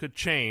things could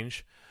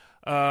change,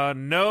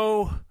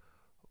 no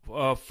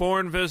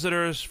foreign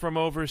visitors from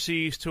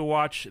overseas to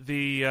watch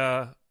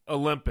the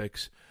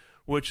Olympics,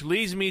 which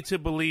leads me to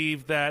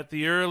believe that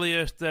the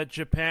earliest that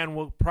Japan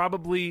will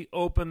probably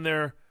open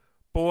their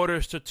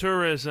borders to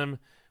tourism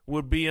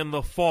would be in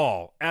the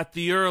fall, at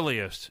the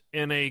earliest,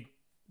 in a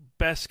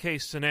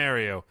best-case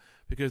scenario,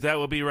 because that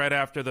will be right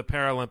after the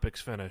Paralympics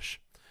finish.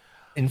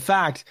 In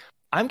fact,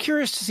 I'm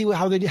curious to see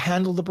how they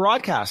handle the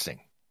broadcasting,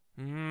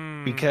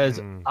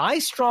 because I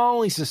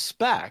strongly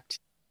suspect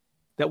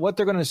that what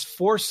they're going to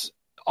force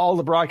all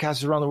the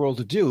broadcasters around the world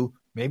to do,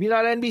 maybe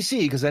not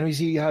NBC, because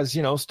NBC has,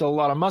 still a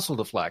lot of muscle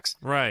to flex.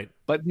 Right.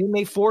 But they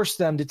may force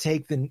them to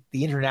take the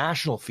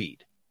international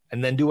feed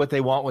and then do what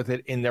they want with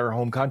it in their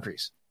home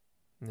countries.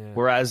 Yeah.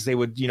 Whereas they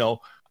would,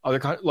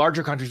 other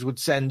larger countries would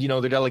send,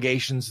 their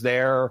delegations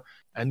there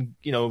and,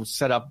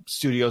 set up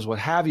studios, what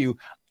have you.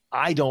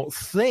 I don't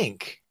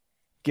think,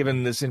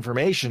 given this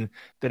information,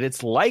 that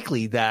it's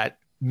likely that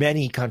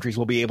many countries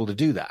will be able to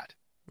do that.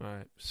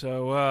 Right.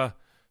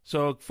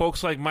 So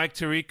folks like Mike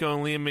Tirico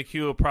and Liam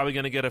McHugh are probably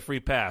going to get a free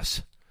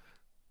pass.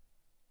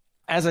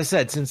 As I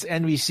said, since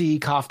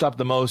NBC coughed up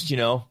the most,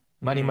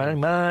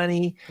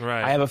 money.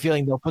 Right. I have a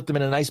feeling they'll put them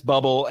in a nice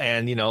bubble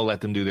and,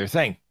 let them do their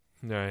thing.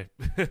 Right.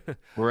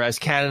 Whereas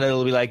Canada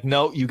will be like,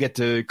 no, you get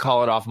to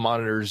call it off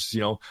monitors,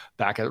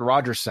 back at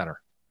Rogers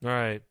Center.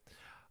 Right.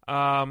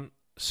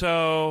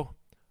 So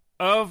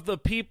of the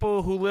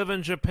people who live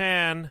in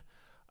Japan,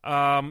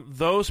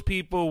 those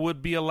people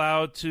would be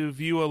allowed to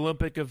view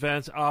Olympic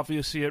events,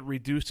 obviously at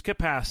reduced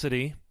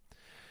capacity.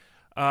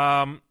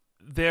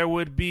 There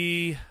would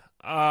be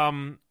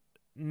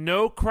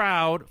no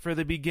crowd for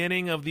the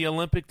beginning of the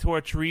Olympic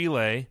torch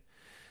relay.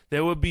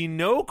 There would be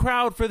no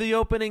crowd for the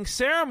opening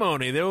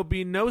ceremony. There would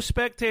be no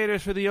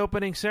spectators for the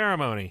opening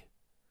ceremony.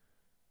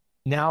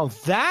 Now,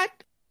 that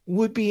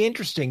would be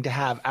interesting, to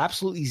have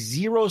absolutely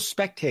zero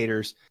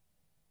spectators.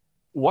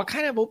 What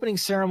kind of opening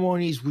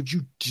ceremonies would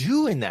you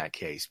do in that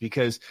case?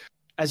 Because,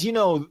 as you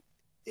know,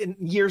 in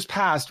years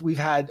past, we've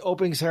had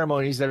opening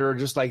ceremonies that are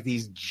just like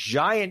these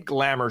giant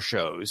glamour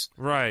shows.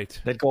 Right.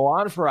 That go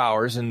on for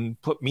hours and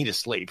put me to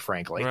sleep,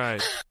 frankly.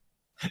 Right.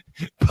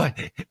 but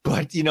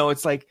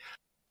it's like,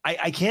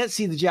 I can't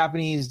see the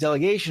Japanese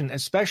delegation,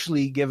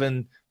 especially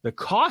given the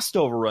cost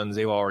overruns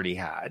they've already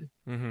had,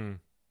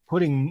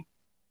 putting,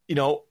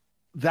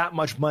 that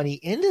much money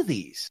into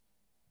these.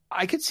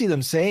 I could see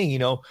them saying,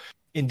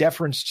 in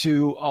deference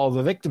to all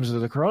the victims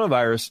of the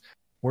coronavirus,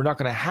 we're not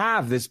going to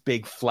have this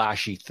big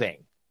flashy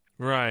thing.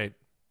 Right.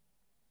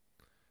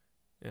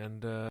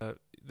 And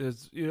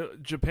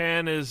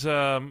Japan is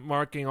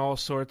marking all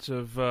sorts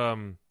of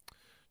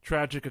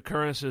tragic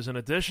occurrences in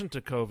addition to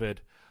COVID.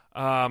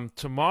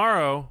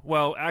 Tomorrow,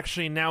 well,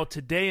 actually now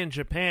today in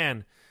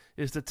Japan,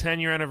 is the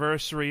 10-year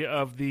anniversary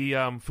of the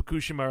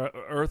Fukushima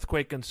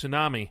earthquake and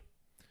tsunami,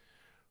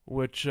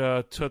 which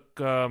took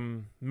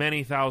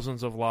many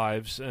thousands of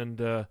lives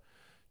and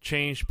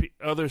changed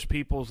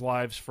people's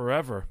lives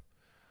forever.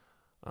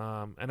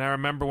 And I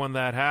remember when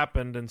that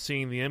happened and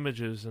seeing the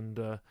images,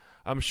 and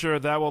I'm sure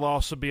that will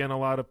also be in a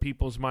lot of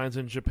people's minds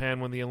in Japan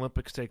when the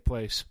Olympics take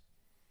place.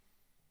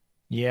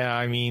 Yeah,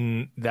 I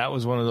mean, that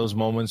was one of those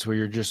moments where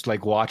you're just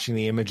like watching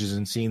the images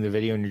and seeing the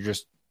video,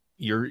 and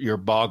you're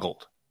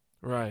boggled,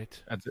 right,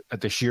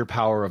 at the sheer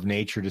power of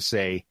nature to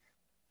say,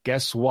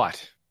 guess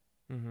what?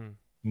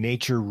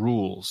 Nature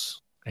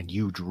rules, and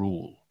you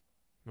drool.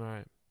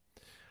 Right.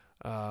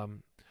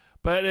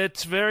 But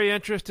it's very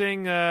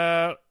interesting.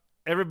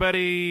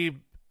 Everybody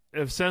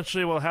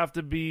essentially will have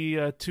to be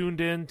tuned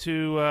in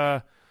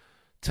to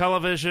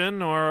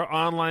television or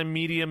online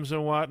mediums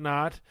and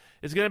whatnot.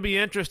 It's going to be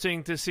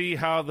interesting to see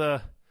how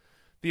the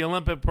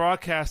Olympic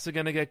broadcasts are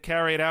going to get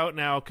carried out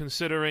now,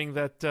 considering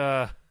that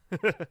a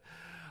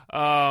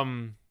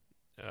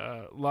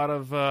lot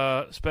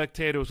of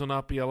spectators will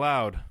not be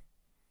allowed.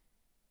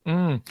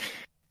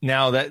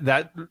 Now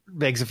that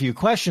begs a few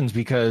questions,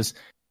 because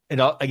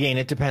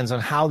it depends on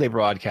how they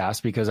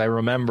broadcast. Because I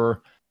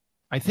remember,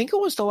 I think it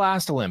was the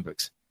last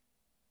Olympics,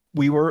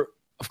 we were,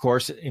 of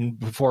course,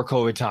 before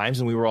COVID times,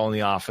 and we were all in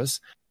the office.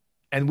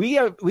 And we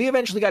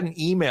eventually got an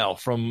email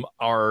from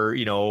our,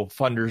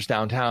 funders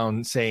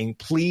downtown saying,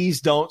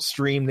 please don't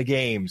stream the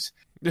games.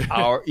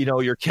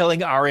 You're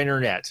killing our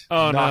internet.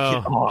 Oh,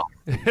 knock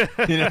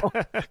it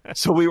off.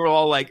 So we were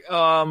all like,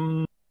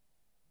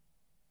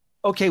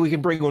 okay, we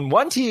can bring in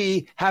one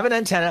TV, have an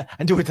antenna,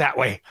 and do it that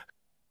way.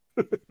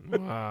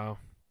 Wow.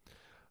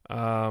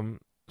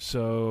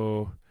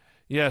 So,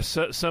 yes,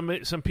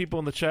 some people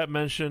in the chat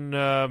mentioned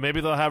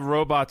maybe they'll have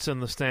robots in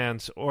the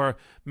stands, or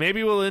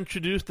maybe we'll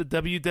introduce the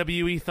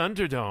WWE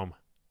Thunderdome.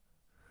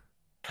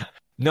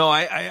 No,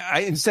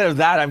 I instead of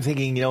that, I'm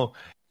thinking,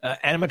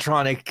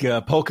 animatronic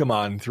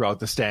Pokemon throughout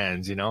the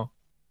stands,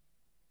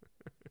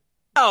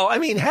 Oh, I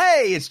mean,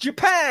 hey, it's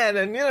Japan,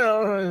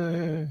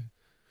 and,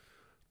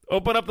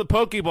 Open up the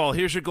Pokeball.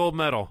 Here's your gold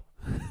medal.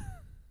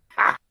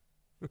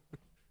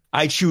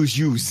 I choose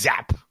you,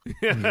 Zap.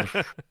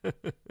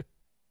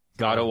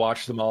 Gotta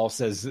watch them all,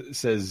 says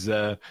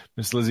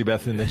Miss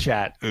Lizzie-Beth in the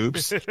chat.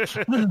 Oops.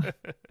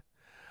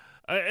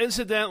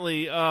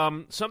 Incidentally,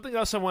 something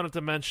else I wanted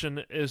to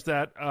mention is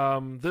that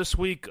this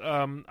week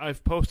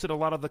I've posted a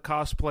lot of the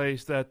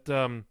cosplays that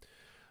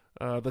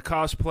the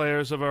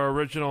cosplayers of our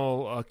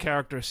original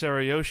character,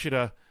 Sarah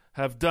Yoshida,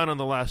 have done in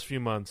the last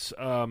few months.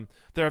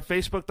 They're at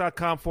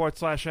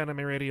facebook.com/Anime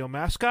Radio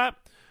Mascot.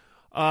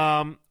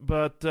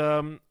 But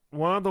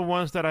one of the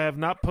ones that I have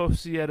not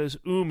posted yet is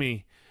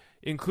Umi,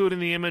 including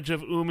the image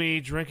of Umi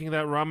drinking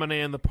that ramen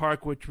in the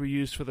park, which we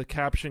used for the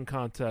caption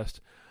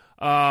contest.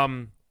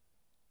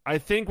 I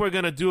think we're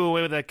going to do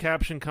away with that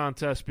caption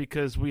contest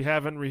because we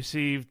haven't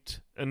received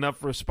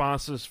enough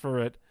responses for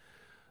it.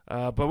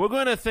 But we're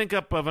going to think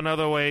up of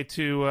another way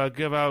to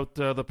give out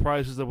the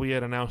prizes that we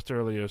had announced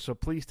earlier. So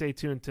please stay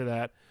tuned to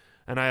that.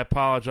 And I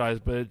apologize,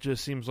 but it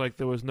just seems like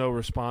there was no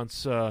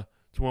response to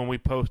when we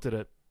posted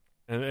it.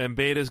 And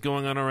Beta's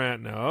going on a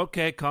rant now.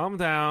 Okay, calm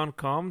down.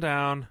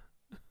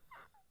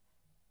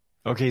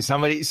 Okay,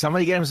 somebody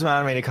get him some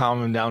anime to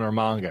calm him down, or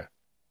manga.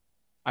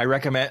 I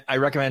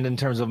recommend in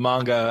terms of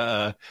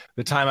manga,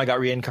 The Time I Got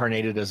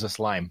Reincarnated as a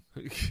Slime.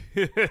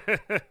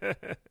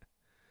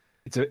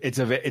 It's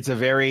a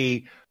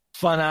very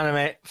fun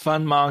anime,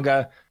 fun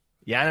manga.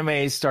 The anime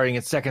is starting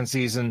its second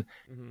season,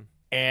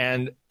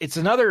 and it's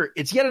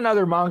yet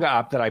another manga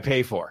app that I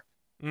pay for.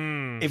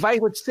 If I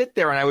would sit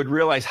there and I would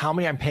realize how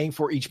many I'm paying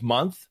for each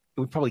month, it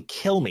would probably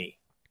kill me.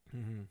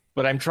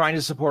 But I'm trying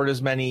to support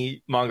as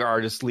many manga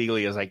artists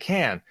legally as I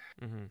can,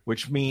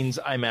 which means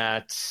I'm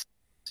at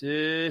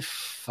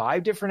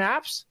 5 different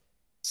apps,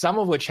 some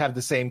of which have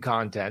the same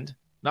content,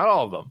 not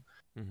all of them.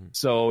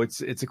 So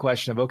it's a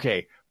question of,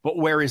 okay, but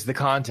where is the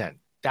content?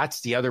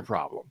 That's the other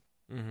problem.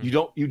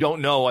 You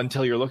don't know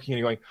until you're looking and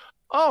you're going,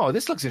 oh,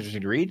 this looks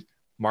interesting to read.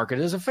 Mark it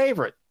as a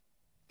favorite.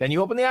 Then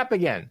you open the app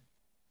again.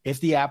 If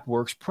the app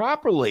works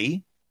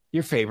properly,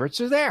 your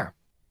favorites are there.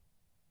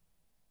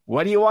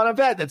 What do you want to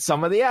bet? That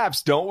some of the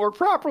apps don't work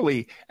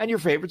properly and your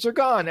favorites are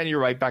gone and you're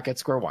right back at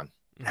square one.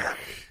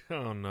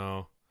 Oh,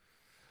 no.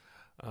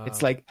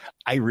 It's like,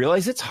 I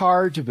realize it's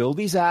hard to build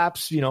these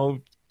apps,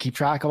 keep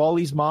track of all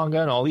these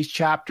manga and all these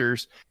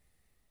chapters.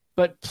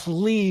 But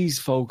please,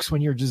 folks,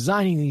 when you're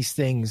designing these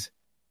things,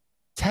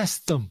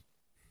 test them.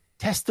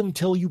 Test them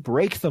till you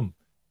break them.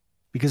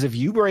 Because if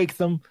you break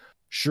them,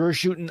 sure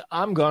shooting,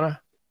 I'm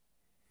gonna.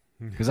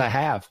 Because I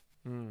have.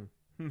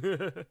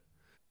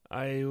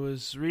 I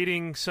was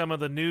reading some of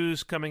the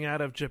news coming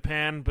out of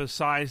Japan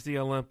besides the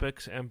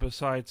Olympics and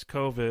besides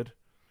COVID.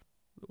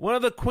 One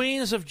of the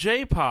queens of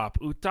J-pop,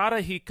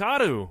 Utada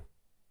Hikaru,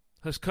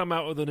 has come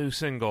out with a new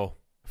single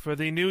for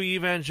the new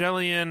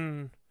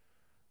Evangelion.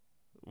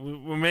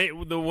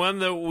 The one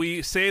that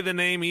we say the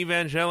name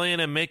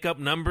Evangelion and make up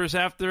numbers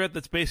after it.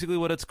 That's basically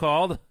what it's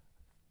called.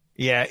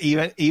 Yeah,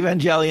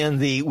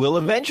 Evangelion, we'll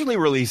eventually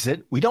release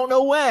it. We don't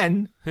know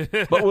when,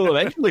 but we'll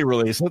eventually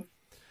release it.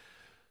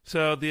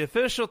 So the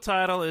official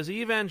title is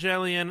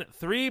Evangelion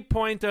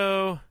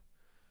 3.0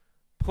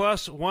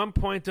 plus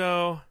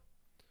 1.0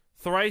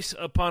 Thrice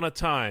Upon a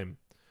Time.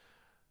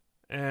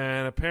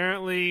 And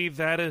apparently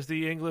that is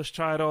the English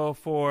title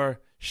for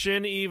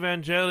Shin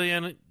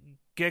Evangelion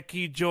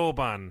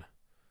Gekijoban.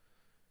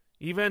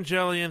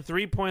 Evangelion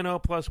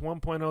 3.0 plus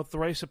 1.0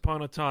 Thrice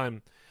Upon a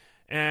Time.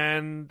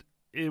 And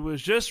it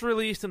was just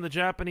released in the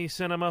Japanese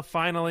cinema,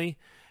 finally.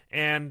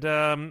 And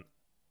I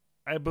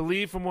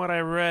believe from what I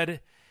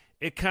read,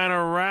 it kind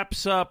of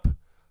wraps up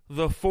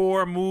the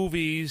 4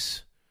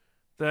 movies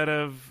that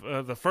have...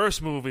 the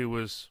first movie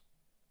was...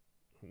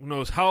 Who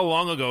knows how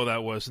long ago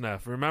that was,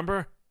 Neff?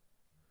 Remember?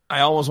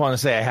 I almost want to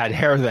say I had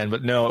hair then,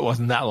 but no, it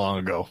wasn't that long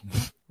ago.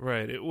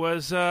 Right. It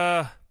was...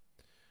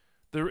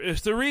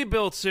 it's the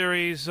Rebuild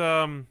series,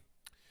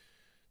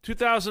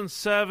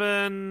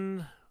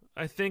 2007,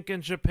 I think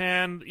in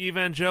Japan,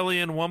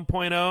 Evangelion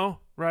 1.0,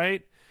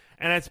 right?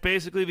 And it's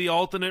basically the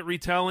alternate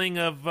retelling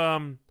of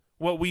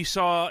what we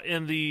saw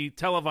in the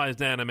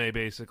televised anime,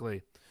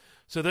 basically.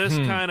 So this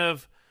kind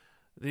of,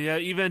 the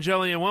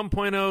Evangelion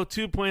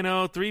 1.0,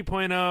 2.0,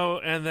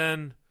 3.0, and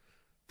then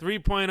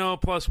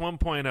 3.0 plus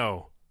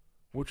 1.0,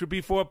 which would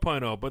be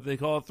 4.0, but they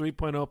call it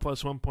 3.0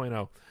 plus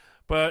 1.0.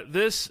 But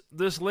this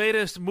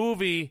latest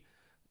movie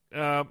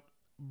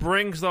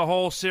brings the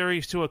whole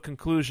series to a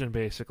conclusion,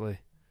 basically.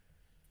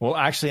 Well,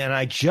 actually, and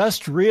I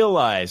just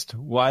realized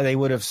why they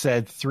would have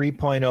said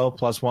 3.0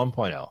 plus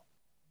 1.0.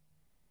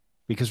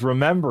 Because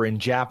remember, in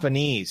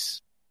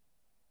Japanese,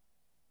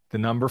 The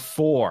number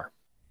 4.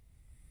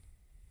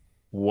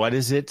 What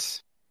is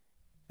it?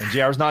 And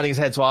JR's nodding his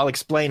head, so I'll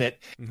explain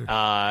it.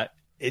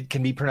 It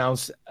can be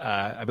pronounced,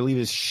 I believe,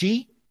 as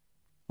she,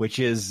 which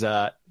is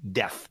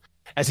death.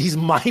 As he's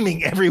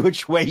miming every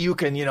which way you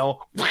can,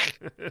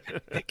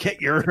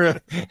 get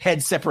your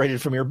head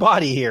separated from your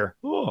body here.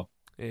 Ooh.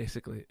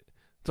 Basically.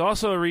 It's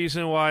also a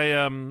reason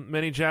why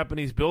many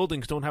Japanese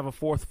buildings don't have a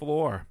 4th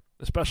floor,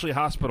 especially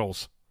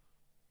hospitals.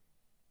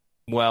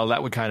 Well,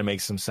 that would kind of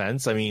make some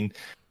sense. I mean,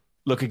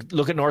 look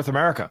at North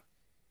America.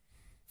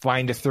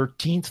 Find a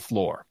 13th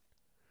floor.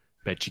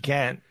 Bet you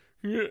can.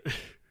 Yeah.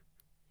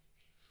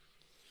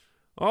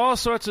 All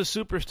sorts of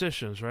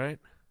superstitions, right?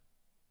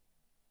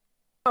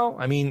 Well,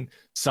 I mean,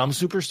 some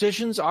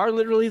superstitions are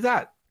literally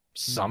that.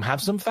 Some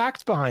have some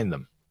facts behind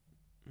them.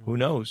 Who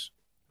knows?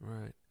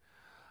 Right.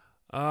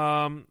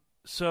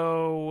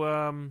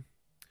 So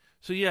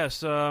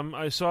yes,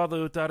 I saw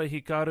the Utada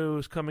Hikaru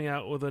is coming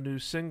out with a new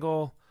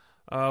single,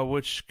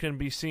 which can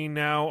be seen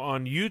now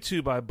on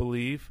YouTube, I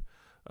believe.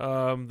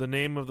 The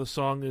name of the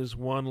song is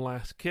One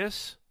Last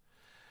Kiss.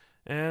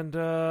 And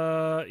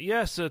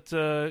yes,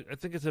 I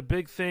think it's a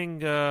big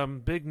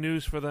thing, big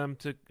news for them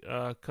to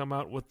come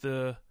out with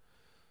the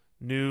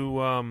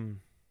new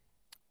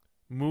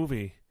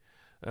movie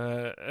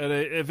at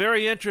a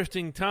very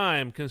interesting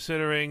time,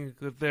 considering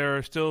that there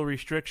are still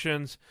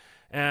restrictions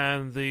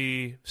and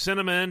the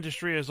cinema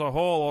industry as a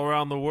whole all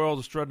around the world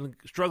is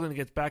struggling to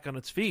get back on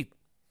its feet.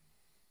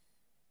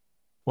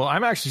 Well,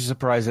 I'm actually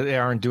surprised that they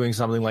aren't doing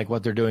something like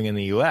what they're doing in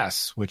the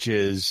U.S., which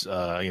is,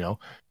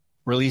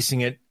 releasing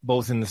it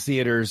both in the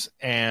theaters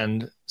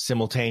and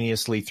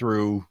simultaneously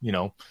through,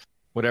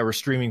 whatever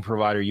streaming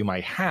provider you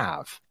might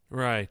have.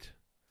 Right.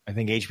 I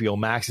think HBO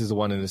Max is the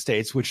one in the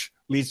States, which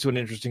leads to an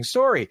interesting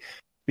story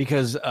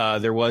because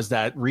there was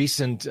that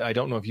recent, I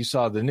don't know if you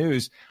saw the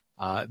news,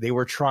 they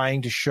were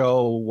trying to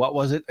show, what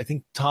was it? I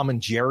think Tom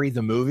and Jerry,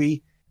 the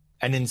movie.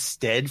 And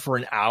instead, for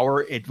an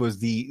hour, it was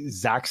the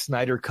Zack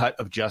Snyder cut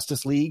of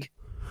Justice League.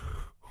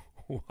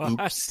 What?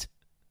 Oops.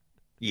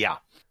 Yeah.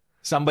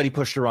 Somebody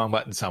pushed the wrong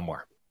button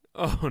somewhere.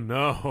 Oh,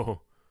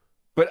 no.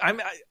 But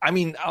I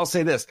mean, I'll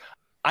say this.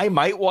 I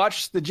might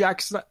watch the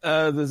Zack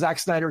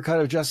Snyder cut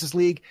of Justice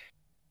League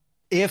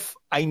if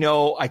I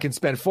know I can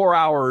spend 4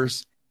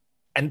 hours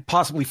and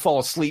possibly fall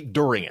asleep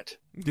during it.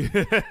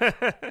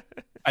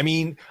 I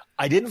mean,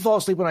 I didn't fall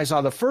asleep when I saw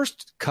the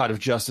first cut of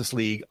Justice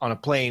League on a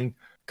plane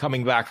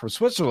coming back from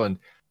Switzerland,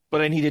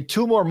 but I needed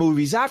 2 more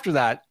movies after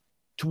that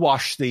to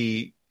wash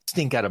the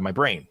stink out of my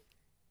brain.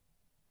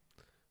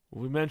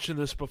 We mentioned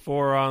this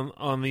before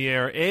on the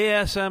air.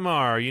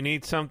 ASMR, you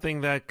need something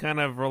that kind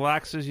of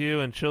relaxes you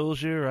and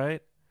chills you,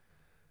 right?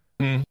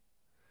 Mm.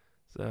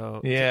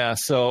 So yeah,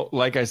 so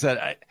like I said,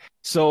 I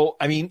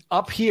mean,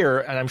 up here,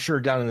 and I'm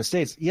sure down in the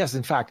States, yes,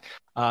 in fact,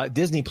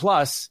 Disney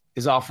Plus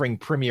is offering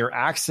premiere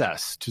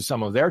access to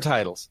some of their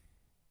titles.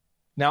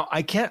 Now,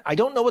 I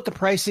don't know what the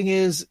pricing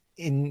is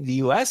in the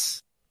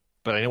U.S.,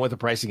 but I know what the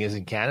pricing is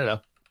in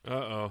Canada.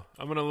 Uh-oh.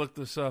 I'm going to look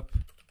this up.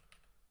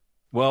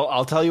 Well,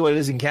 I'll tell you what it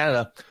is in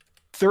Canada.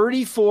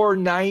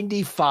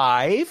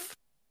 $34.95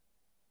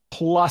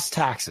 plus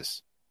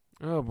taxes.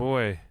 Oh,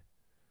 boy.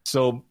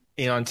 So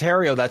in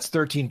Ontario, that's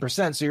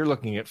 13%, so you're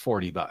looking at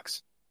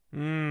 $40.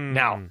 Mm.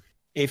 Now,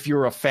 if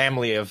you're a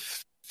family of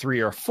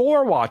 3 or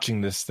 4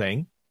 watching this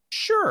thing,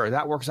 sure,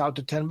 that works out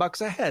to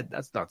 $10 a head.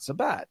 That's not so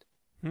bad.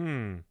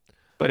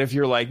 But if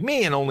you're like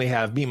me and only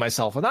have me,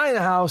 myself, and I in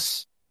the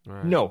house,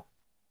 right. No.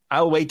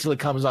 I'll wait till it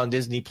comes on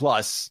Disney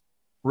Plus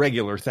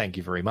regular. Thank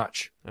you very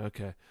much.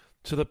 Okay.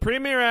 So the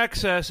Premier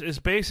Access is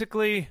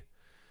basically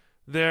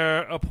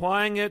they're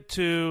applying it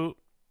to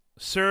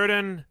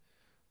certain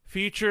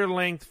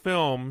feature-length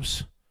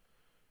films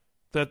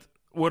that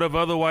would have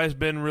otherwise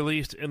been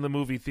released in the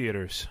movie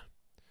theaters.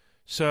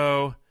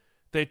 So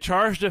they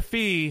charged a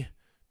fee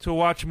to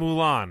watch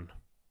Mulan.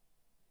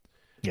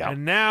 Yeah.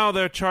 And now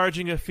they're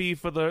charging a fee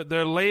for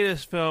their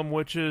latest film,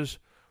 which is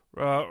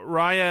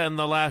Raya and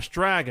the Last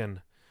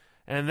Dragon.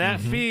 And that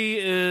fee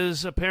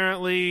is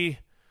apparently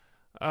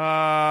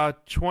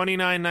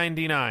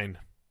 $29.99.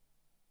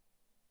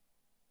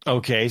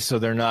 Okay, so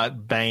they're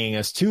not banging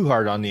us too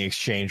hard on the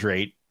exchange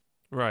rate.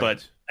 Right.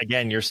 But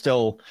again, you're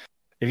still,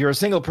 if you're a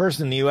single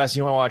person in the U.S. and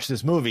you want to watch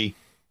this movie,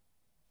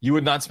 you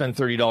would not spend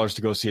 $30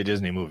 to go see a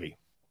Disney movie.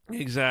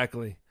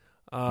 Exactly.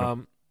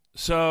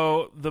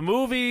 So the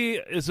movie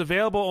is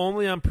available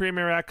only on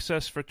Premier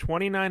Access for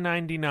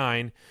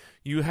 $29.99.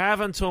 You have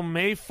until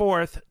May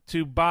 4th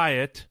to buy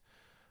it.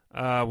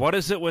 What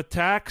is it with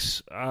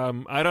tax?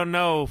 I don't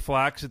know,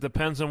 Flax. It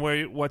depends on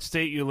what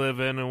state you live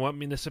in and what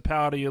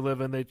municipality you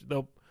live in.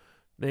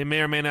 They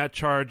may or may not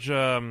charge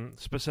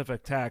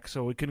specific tax,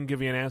 so we couldn't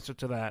give you an answer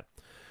to that.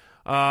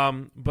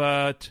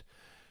 But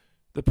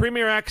the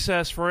Premier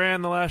Access for Raya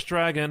and the Last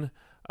Dragon,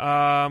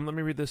 let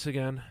me read this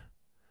again.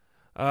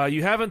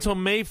 You have until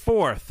May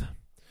 4th,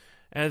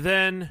 and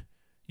then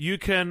you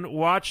can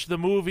watch the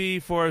movie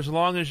for as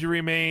long as you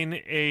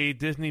remain a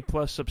Disney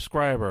Plus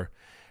subscriber.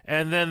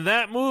 And then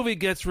that movie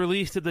gets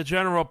released to the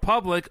general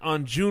public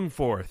on June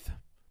 4th.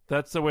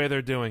 That's the way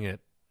they're doing it.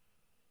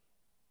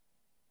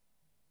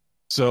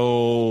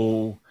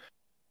 So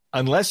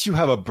unless you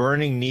have a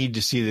burning need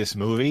to see this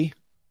movie,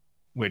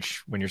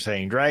 which when you're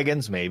saying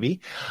dragons, maybe,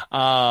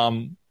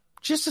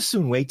 just as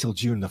soon wait till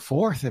June the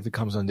 4th if it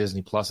comes on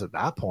Disney Plus at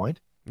that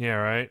point. Yeah,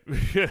 right.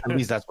 At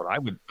least that's what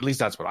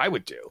I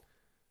would do.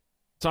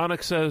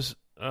 Sonic says,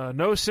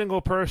 no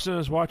single person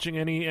is watching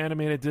any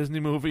animated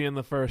Disney movie in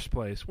the first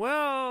place.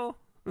 Well,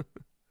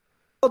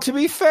 to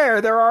be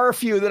fair, there are a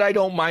few that I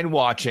don't mind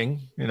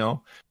watching. You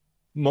know,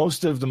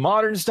 most of the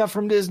modern stuff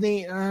from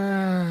Disney,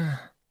 I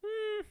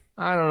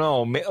don't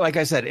know. Like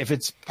I said, if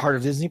it's part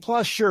of Disney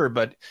Plus, sure.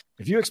 But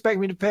if you expect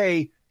me to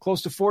pay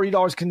close to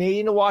 $40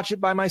 Canadian to watch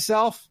it by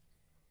myself,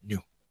 no.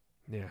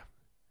 Yeah.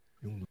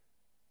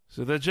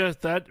 So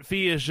that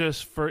fee is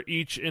just for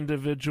each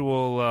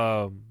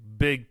individual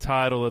big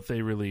title that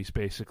they release,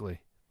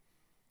 basically.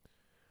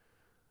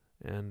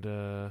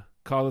 And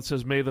Colin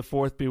says, "May the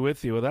 4th be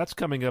with you." Well, that's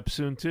coming up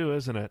soon too,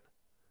 isn't it?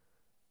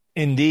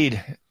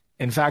 Indeed.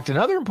 In fact,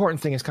 another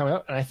important thing is coming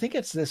up, and I think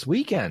it's this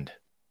weekend.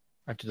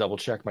 I have to double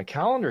check my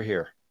calendar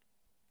here.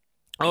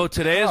 Oh,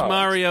 today is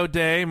Mario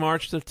Day,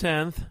 March the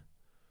 10th.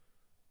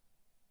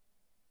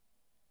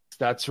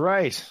 That's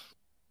right.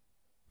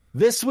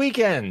 This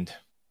weekend,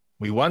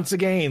 we once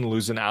again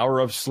lose an hour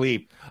of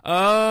sleep.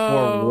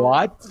 Oh. For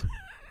what?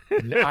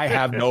 I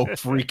have no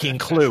freaking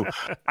clue.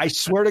 I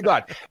swear to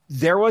God.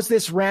 There was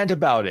this rant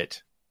about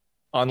it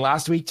on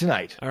Last Week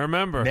Tonight. I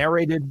remember.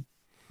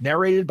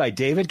 Narrated by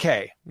David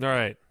Kaye. All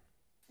right.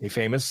 A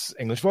famous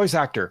English voice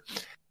actor.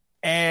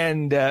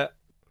 And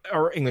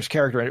or English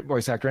character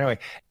voice actor anyway.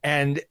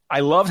 And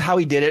I loved how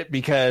he did it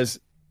because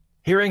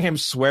hearing him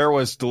swear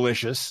was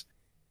delicious.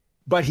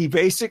 But he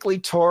basically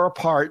tore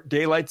apart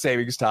daylight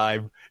savings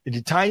time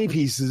into tiny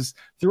pieces,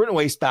 threw it in a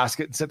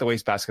wastebasket, and set the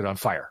wastebasket on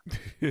fire.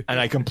 And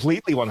I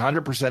completely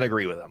 100%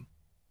 agree with him.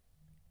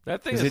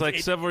 That thing is like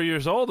several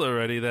years old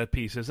already, that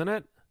piece, isn't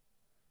it?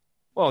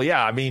 Well,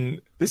 yeah. I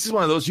mean, this is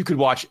one of those you could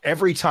watch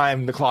every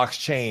time the clocks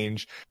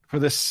change for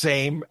the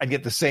same and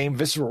get the same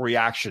visceral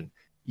reaction.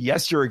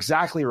 Yes, you're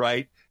exactly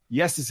right.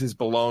 Yes, this is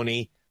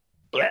baloney.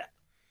 Blech.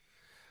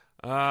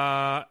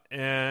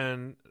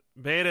 And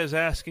Beta is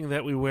asking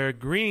that we wear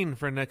green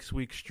for next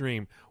week's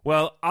stream.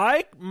 Well,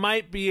 I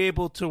might be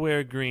able to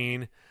wear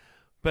green,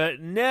 but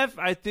Neff,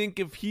 I think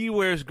if he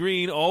wears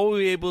green, all we'll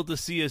be able to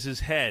see is his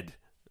head.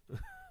 I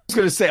was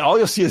going to say, all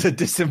you'll see is a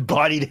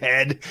disembodied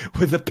head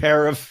with a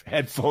pair of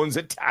headphones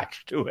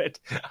attached to it.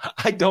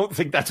 I don't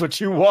think that's what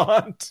you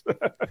want.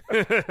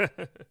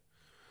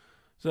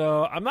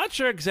 So I'm not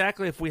sure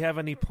exactly if we have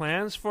any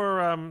plans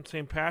for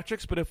St.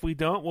 Patrick's, but if we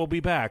don't, we'll be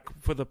back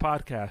for the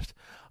podcast.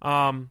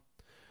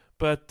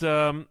 But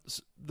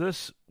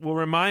this will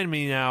remind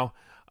me now.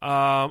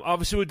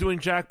 Obviously, we're doing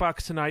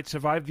Jackbox tonight.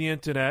 Survive the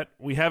Internet.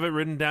 We have it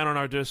written down on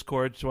our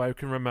Discord so I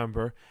can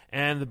remember.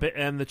 And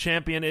the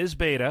champion is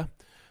Beta.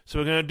 So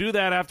we're going to do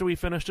that after we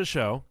finish the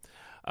show.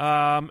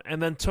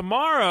 And then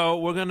tomorrow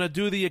we're going to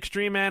do the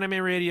Extreme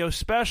Anime Radio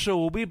special.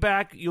 We'll be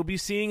back. You'll be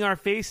seeing our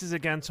faces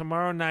again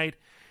tomorrow night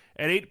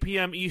at 8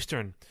 p.m.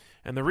 Eastern.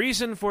 And the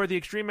reason for the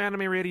Extreme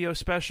Anime Radio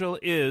special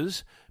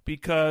is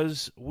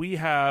because we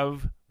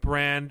have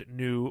brand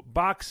new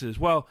boxes.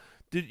 Well,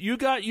 you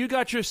got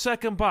your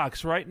second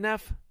box, right,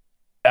 Neff?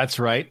 That's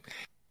right.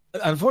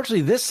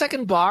 Unfortunately, this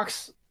second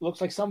box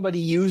looks like somebody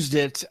used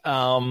it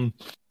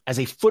as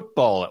a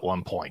football at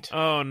one point.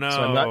 Oh no!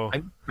 So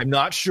I'm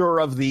not sure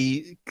of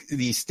the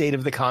state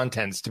of the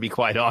contents, to be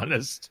quite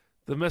honest.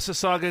 The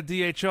Mississauga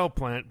DHL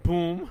plant.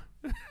 Boom.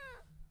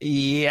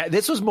 Yeah,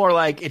 this was more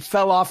like it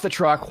fell off the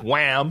truck,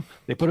 wham.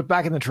 They put it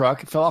back in the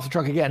truck. It fell off the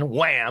truck again,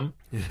 wham.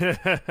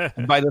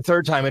 And by the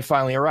third time, it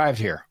finally arrived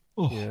here.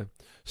 Yeah.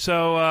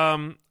 So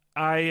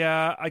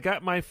I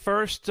got my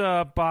first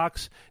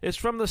box. It's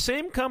from the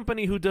same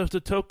company who does the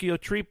Tokyo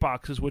Treat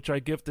boxes, which I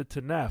gifted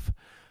to Neff.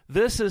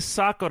 This is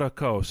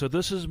Sakurako, so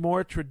this is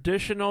more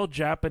traditional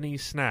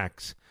Japanese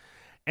snacks.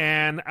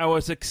 And I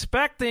was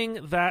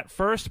expecting that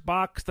first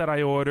box that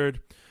I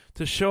ordered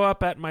to show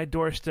up at my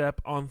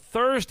doorstep on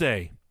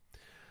Thursday.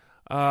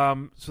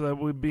 So that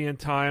we'd be in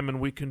time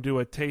and we can do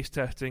a taste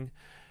testing.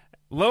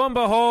 Lo and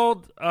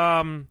behold,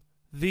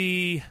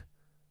 the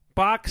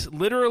box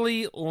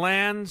literally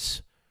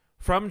lands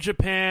from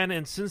Japan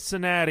in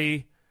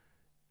Cincinnati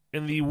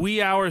in the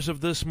wee hours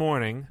of this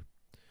morning.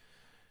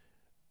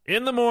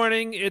 In the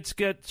morning, it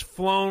gets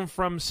flown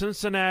from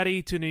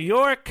Cincinnati to New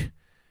York,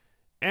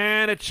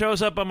 and it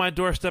shows up on my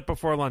doorstep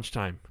before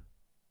lunchtime.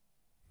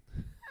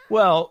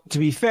 Well, to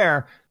be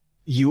fair,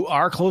 you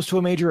are close to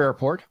a major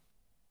airport.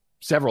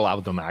 Several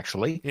of them,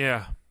 actually.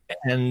 Yeah.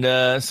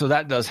 And so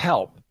that does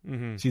help.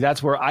 Mm-hmm. See,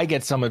 that's where I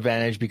get some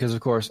advantage because,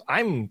 of course,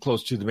 I'm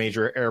close to the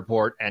major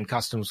airport and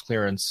customs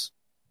clearance,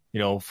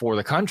 for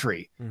the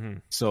country. Mm-hmm.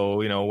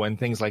 So, when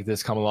things like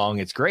this come along,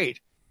 it's great.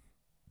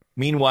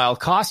 Meanwhile,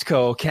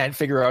 Costco can't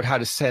figure out how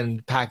to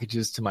send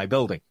packages to my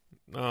building.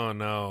 Oh,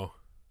 no.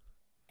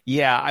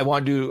 Yeah, I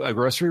want to do a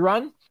grocery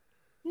run.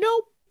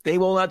 Nope, they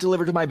will not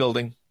deliver to my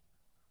building.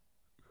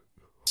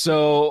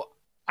 So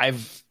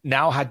I've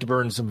now had to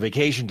burn some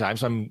vacation time.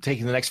 So I'm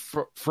taking the next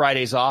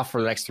Fridays off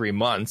for the next 3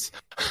 months.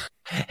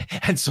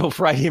 And so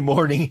Friday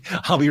morning,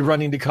 I'll be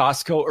running to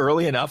Costco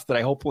early enough that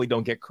I hopefully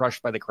don't get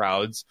crushed by the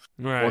crowds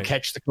or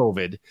catch the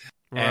COVID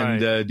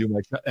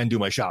and do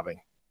my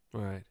shopping.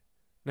 Right.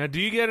 Now,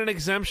 do you get an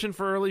exemption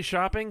for early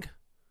shopping?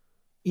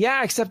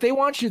 Yeah, except they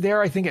want you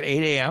there, I think, at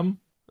 8 a.m.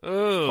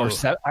 Oh. Or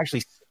 7.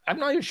 Actually, I'm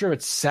not even sure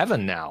it's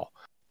 7 now.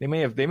 They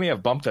may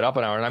have bumped it up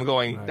an hour, and I'm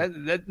going,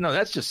 no,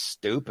 that's just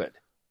stupid.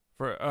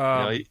 For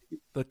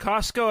the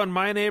Costco in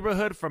my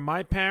neighborhood, from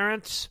my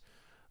parents,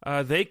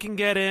 they can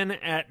get in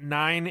at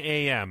 9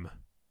 a.m.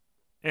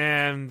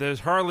 And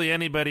there's hardly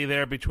anybody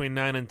there between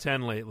 9 and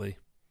 10 lately.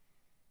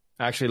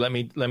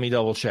 Actually, let me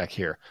double check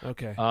here.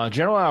 Okay.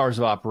 General hours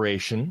of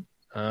operation.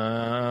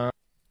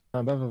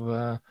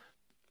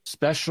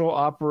 Special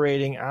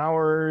operating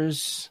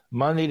hours,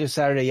 Monday to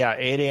Saturday,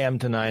 8 a.m.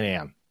 to 9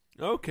 a.m.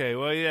 Okay,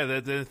 well,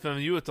 yeah, from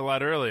you, it's a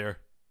lot earlier.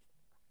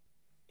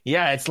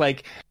 Yeah, it's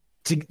like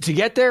to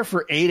get there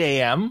for 8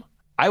 a.m.,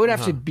 I would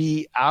have to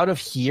be out of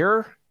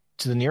here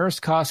to the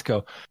nearest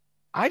Costco.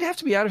 I'd have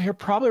to be out of here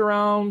probably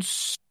around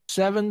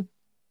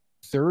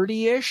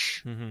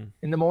 7:30-ish in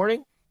the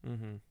morning.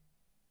 Mm-hmm.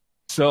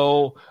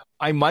 So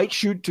I might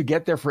shoot to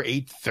get there for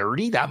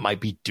 8:30. That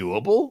might be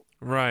doable.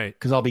 Right.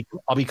 Because I'll be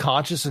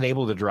conscious and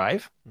able to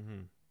drive.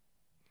 Mm-hmm.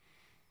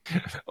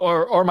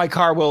 Or my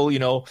car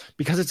will,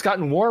 because it's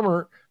gotten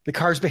warmer, the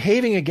car's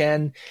behaving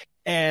again,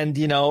 and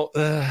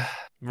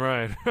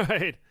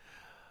Right.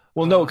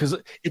 Well, no, because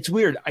it's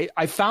weird.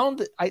 I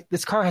found that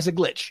this car has a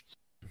glitch.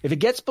 If it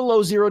gets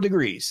below 0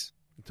 degrees,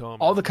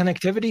 all the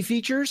connectivity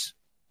features,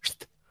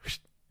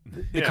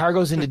 the car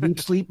goes into deep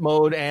sleep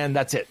mode, and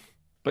that's it.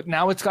 But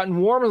now it's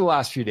gotten warmer the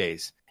last few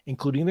days,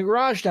 including the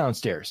garage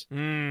downstairs.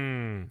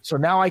 So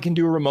now I can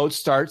do a remote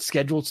start,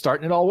 scheduled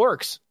start, and it all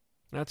works.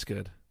 That's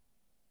good.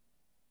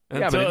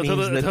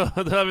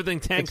 Until everything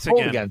tanks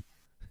again.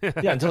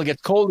 Until it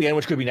gets cold again,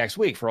 which could be next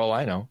week for all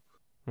I know.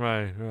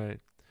 Right.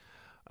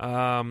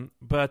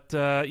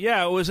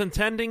 I was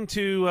intending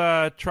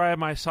to try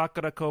my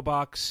Sakura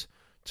box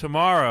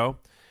tomorrow,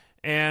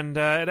 and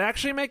it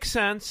actually makes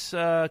sense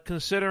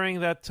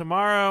considering that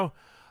tomorrow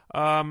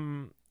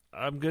I'm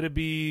going to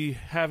be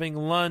having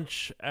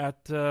lunch at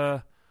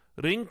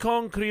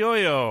Rincon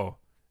Criollo,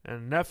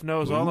 and Neff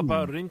knows all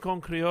about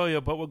Rincon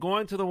Criollo, but we're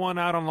going to the one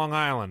out on Long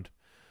Island,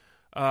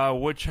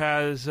 which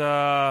has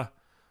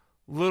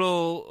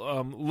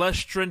little less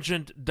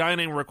stringent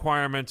dining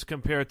requirements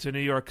compared to New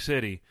York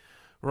City.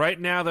 Right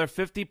now, they're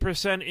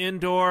 50%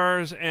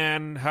 indoors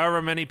and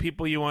however many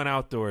people you want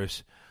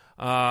outdoors,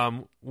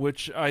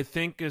 which I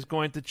think is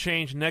going to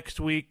change next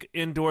week.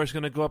 Indoors is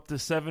going to go up to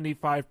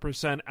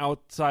 75%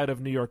 outside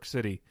of New York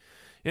City.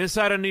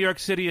 Inside of New York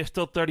City is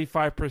still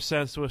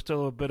 35%, so it's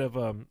still a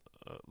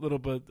little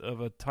bit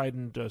of a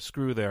tightened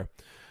screw there.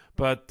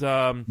 But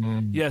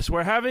yes,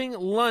 we're having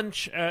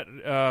lunch at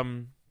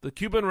the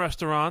Cuban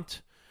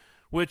restaurant,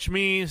 which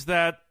means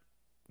that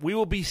we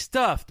will be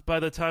stuffed by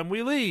the time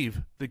we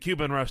leave the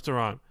Cuban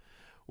restaurant,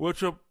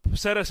 which will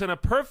set us in a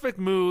perfect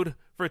mood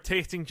for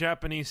tasting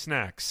Japanese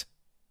snacks.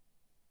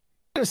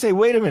 I'm going to say,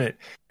 wait a minute.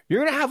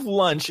 You're going to have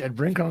lunch at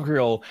Rincon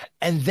Criollo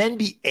and then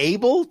be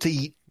able to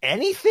eat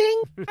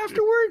anything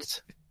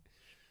afterwards?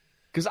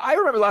 Because I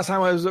remember last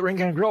time I was at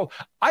Rincon Criollo,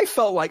 I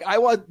felt like I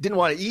didn't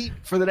want to eat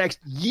for the next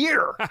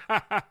year.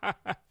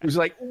 It was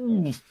like,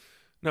 ooh.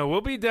 No,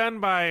 we'll be done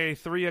by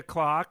 3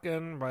 o'clock,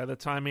 and by the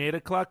time 8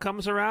 o'clock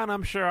comes around,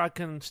 I'm sure I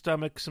can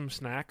stomach some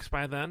snacks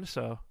by then.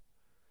 So,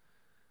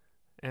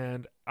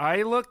 and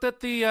I looked at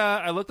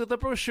the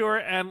brochure,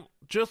 and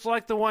just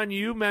like the one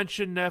you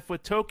mentioned, Neff,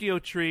 with Tokyo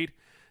Treat,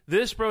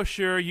 this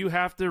brochure you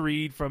have to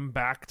read from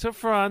back to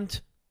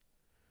front.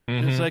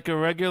 Mm-hmm. It's like a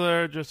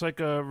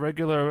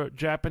regular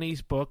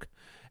Japanese book,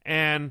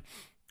 and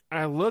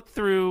I looked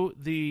through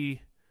the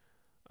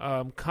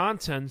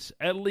contents.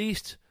 At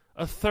least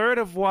a third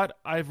of what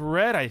I've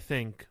read, I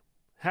think,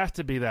 has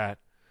to be that.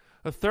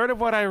 A third of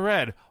what I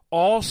read,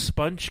 all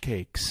sponge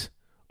cakes.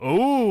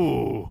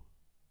 Oh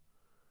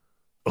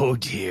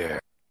dear.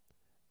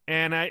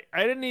 And I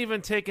didn't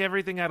even take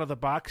everything out of the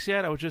box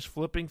yet. I was just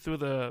flipping through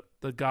the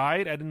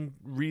guide. I didn't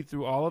read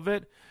through all of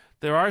it.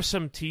 There are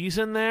some teas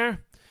in there,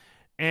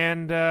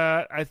 and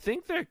I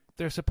think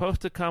they're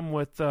supposed to come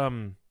with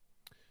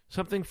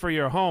something for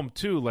your home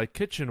too, like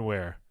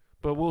kitchenware.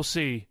 But we'll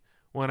see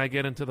when I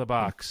get into the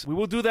box. We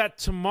will do that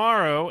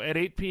tomorrow at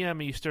 8 p.m.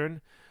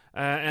 Eastern,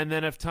 and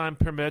then if time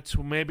permits,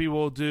 maybe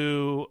we'll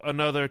do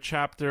another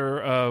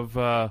chapter of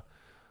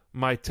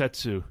My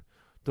Tetsu.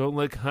 Don't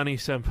let Honey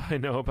Senpai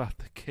know about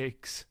the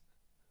cakes.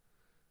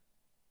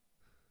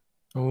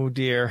 Oh,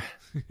 dear.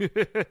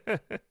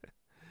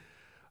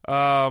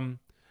 But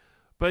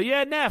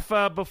yeah, Neff,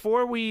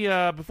 before we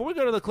go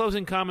to the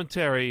closing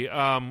commentary,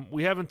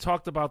 we haven't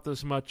talked about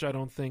this much, I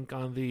don't think,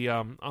 on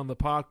the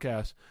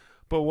podcast.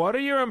 But what are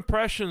your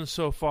impressions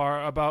so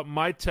far about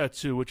My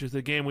Tetsu, which is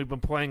the game we've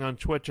been playing on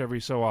Twitch every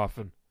so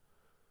often?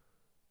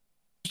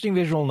 Interesting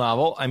visual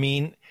novel. I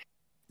mean,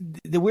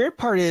 the weird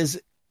part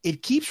is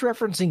it keeps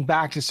referencing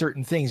back to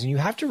certain things, and you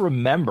have to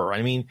remember.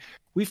 I mean,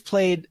 we've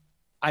played,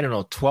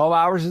 12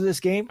 hours of this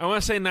game. I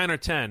want to say 9 or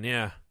 10,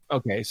 yeah.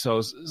 Okay,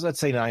 so let's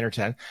say 9 or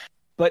 10.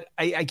 But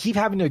I keep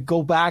having to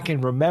go back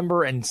and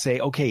remember and say,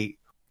 okay,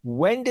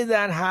 when did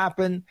that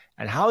happen?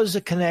 And how does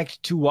it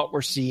connect to what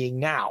we're seeing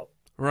now?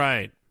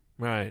 Right.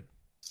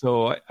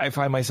 So I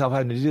find myself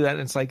having to do that.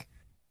 And it's like,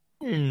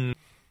 Yeah.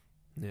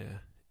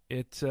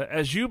 It's,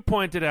 as you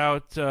pointed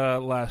out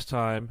last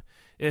time,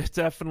 it's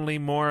definitely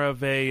more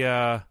of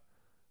a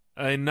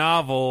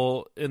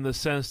novel in the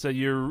sense that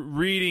you're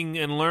reading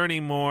and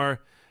learning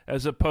more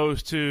as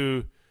opposed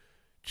to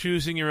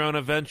choosing your own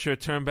adventure,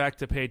 turn back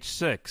to page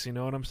 6. You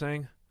know what I'm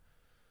saying?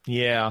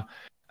 yeah,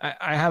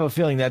 I have a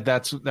feeling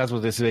that's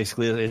what this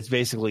basically is. It's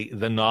basically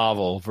the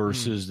novel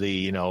versus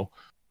the,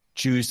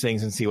 choose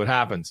things and see what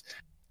happens.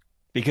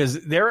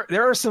 Because there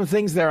are some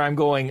things there I'm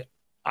going,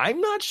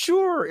 I'm not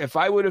sure if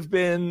I would have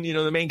been,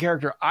 the main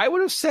character, I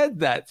would have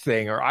said that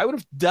thing or I would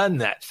have done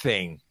that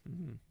thing.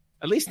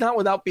 At least not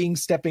without being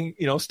stepping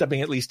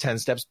at least 10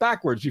 steps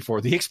backwards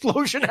before the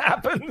explosion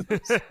happens.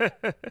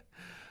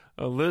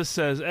 Liz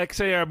says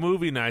XAR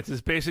movie nights is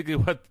basically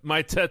what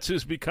my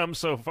Tetsu's become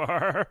so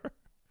far.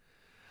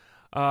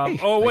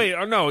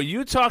 No,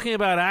 you talking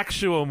about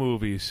actual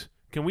movies?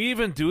 Can we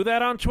even do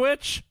that on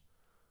Twitch?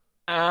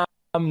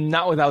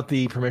 Not without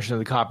the permission of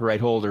the copyright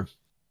holder,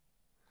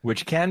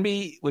 which can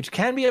be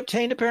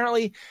obtained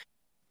apparently,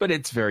 but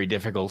it's very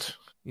difficult.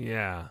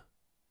 Yeah.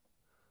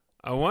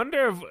 I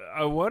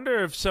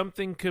wonder if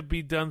something could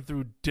be done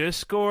through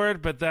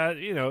Discord, but that,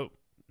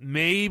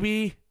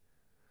 maybe.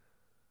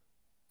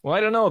 Well,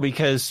 I don't know,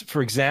 because,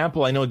 for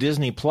example, I know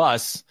Disney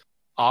Plus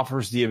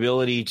offers the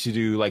ability to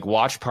do like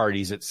watch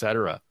parties,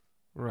 etc.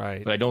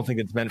 Right. But I don't think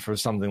it's meant for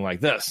something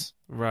like this.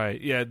 Right.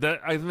 Yeah.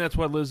 I think that's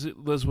what Liz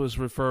was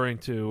referring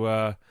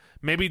to.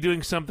 Maybe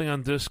doing something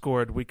on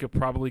Discord, we could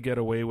probably get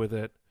away with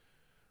it,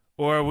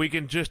 or we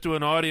can just do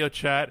an audio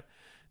chat.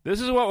 This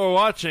is what we're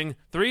watching.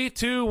 3,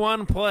 2,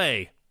 1,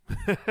 play.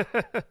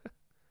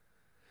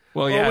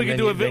 Well, yeah. We can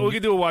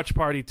do a watch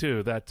party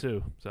too. That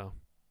too. So.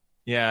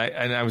 Yeah,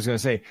 and I was going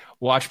to say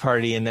watch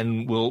party, and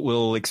then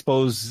we'll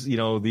expose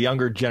the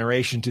younger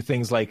generation to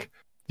things like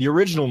the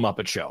original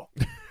Muppet Show.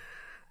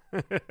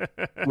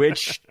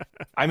 Which,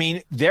 I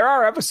mean, there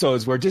are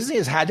episodes where Disney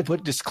has had to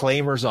put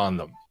disclaimers on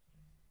them,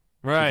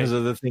 right, because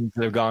of the things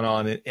that have gone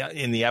on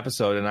in the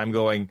episode, and I'm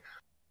going,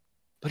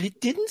 but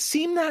it didn't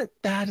seem that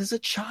bad as a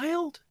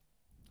child.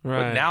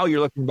 Right. But now you're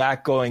looking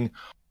back, going,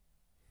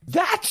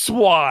 that's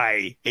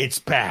why it's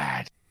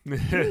bad.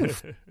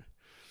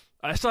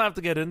 I still have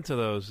to get into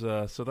those,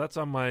 so that's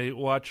on my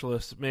watch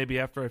list. Maybe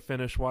after I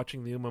finish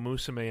watching the Uma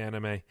Musume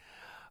anime.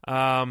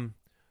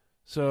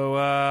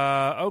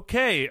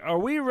 Okay, are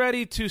we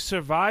ready to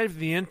survive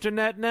the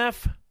internet,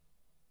 Neff?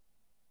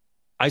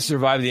 I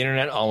survive the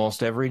internet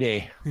almost every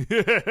day.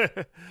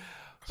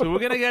 So we're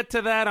going to get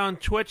to that on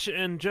Twitch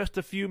in just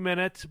a few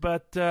minutes,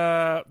 but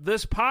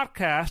this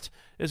podcast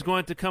is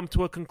going to come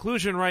to a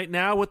conclusion right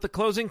now with the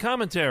closing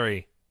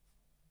commentary.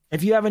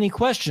 If you have any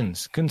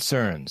questions,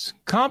 concerns,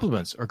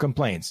 compliments, or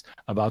complaints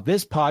about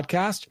this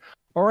podcast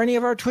or any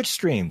of our Twitch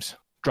streams,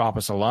 drop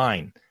us a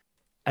line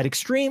at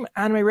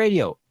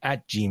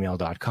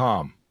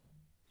extremeanimeradio@gmail.com.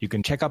 You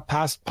can check out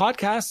past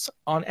podcasts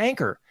on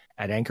Anchor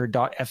at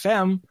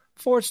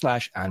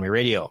anchor.fm/anime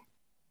radio.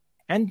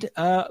 And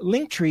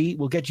Linktree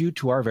will get you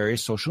to our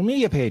various social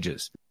media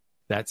pages.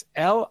 That's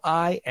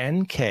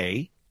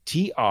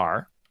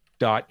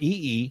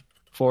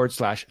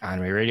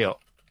linktr.ee/anime radio.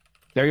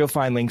 There you'll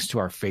find links to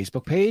our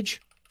Facebook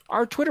page,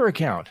 our Twitter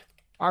account,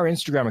 our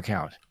Instagram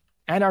account,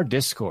 and our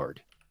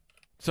Discord.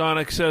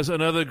 Sonic says,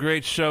 another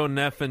great show,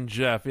 Neff and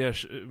Jeff. Yeah,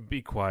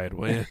 be quiet,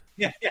 will you?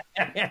 Yeah.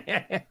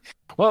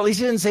 Well, at least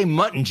he didn't say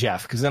Mutt and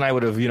Jeff, because then I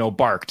would have,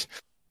 barked.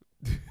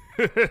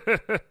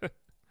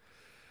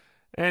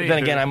 Then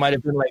again, I might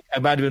have been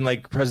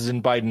like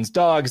President Biden's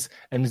dogs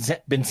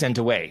and been sent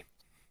away.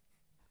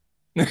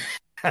 And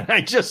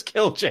I just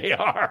killed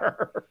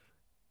JR.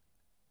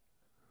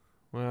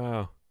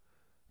 Wow.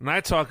 And I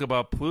talk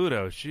about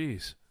Pluto,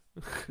 jeez.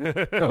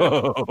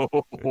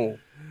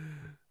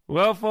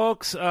 Well,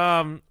 folks,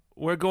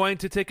 we're going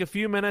to take a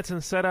few minutes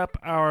and set up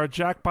our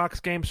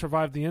Jackbox game,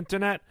 Survive the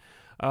Internet.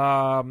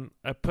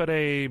 I put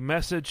a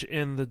message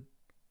in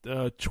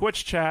the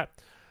Twitch chat.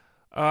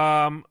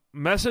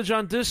 Message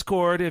on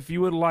Discord if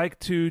you would like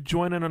to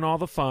join in on all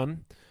the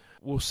fun.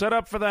 We'll set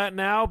up for that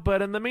now,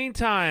 but in the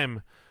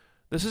meantime,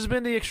 this has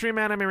been the Extreme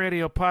Anime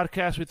Radio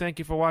Podcast. We thank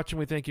you for watching.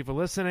 We thank you for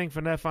listening.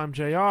 For Neff, I'm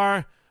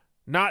JR,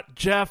 not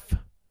Jeff.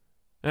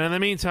 And in the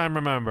meantime,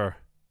 remember,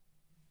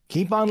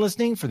 keep on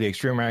listening for the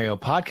Extreme Radio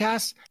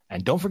Podcast,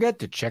 and don't forget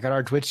to check out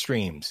our Twitch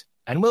streams.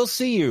 And we'll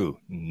see you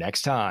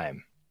next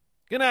time.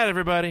 Good night,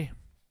 everybody.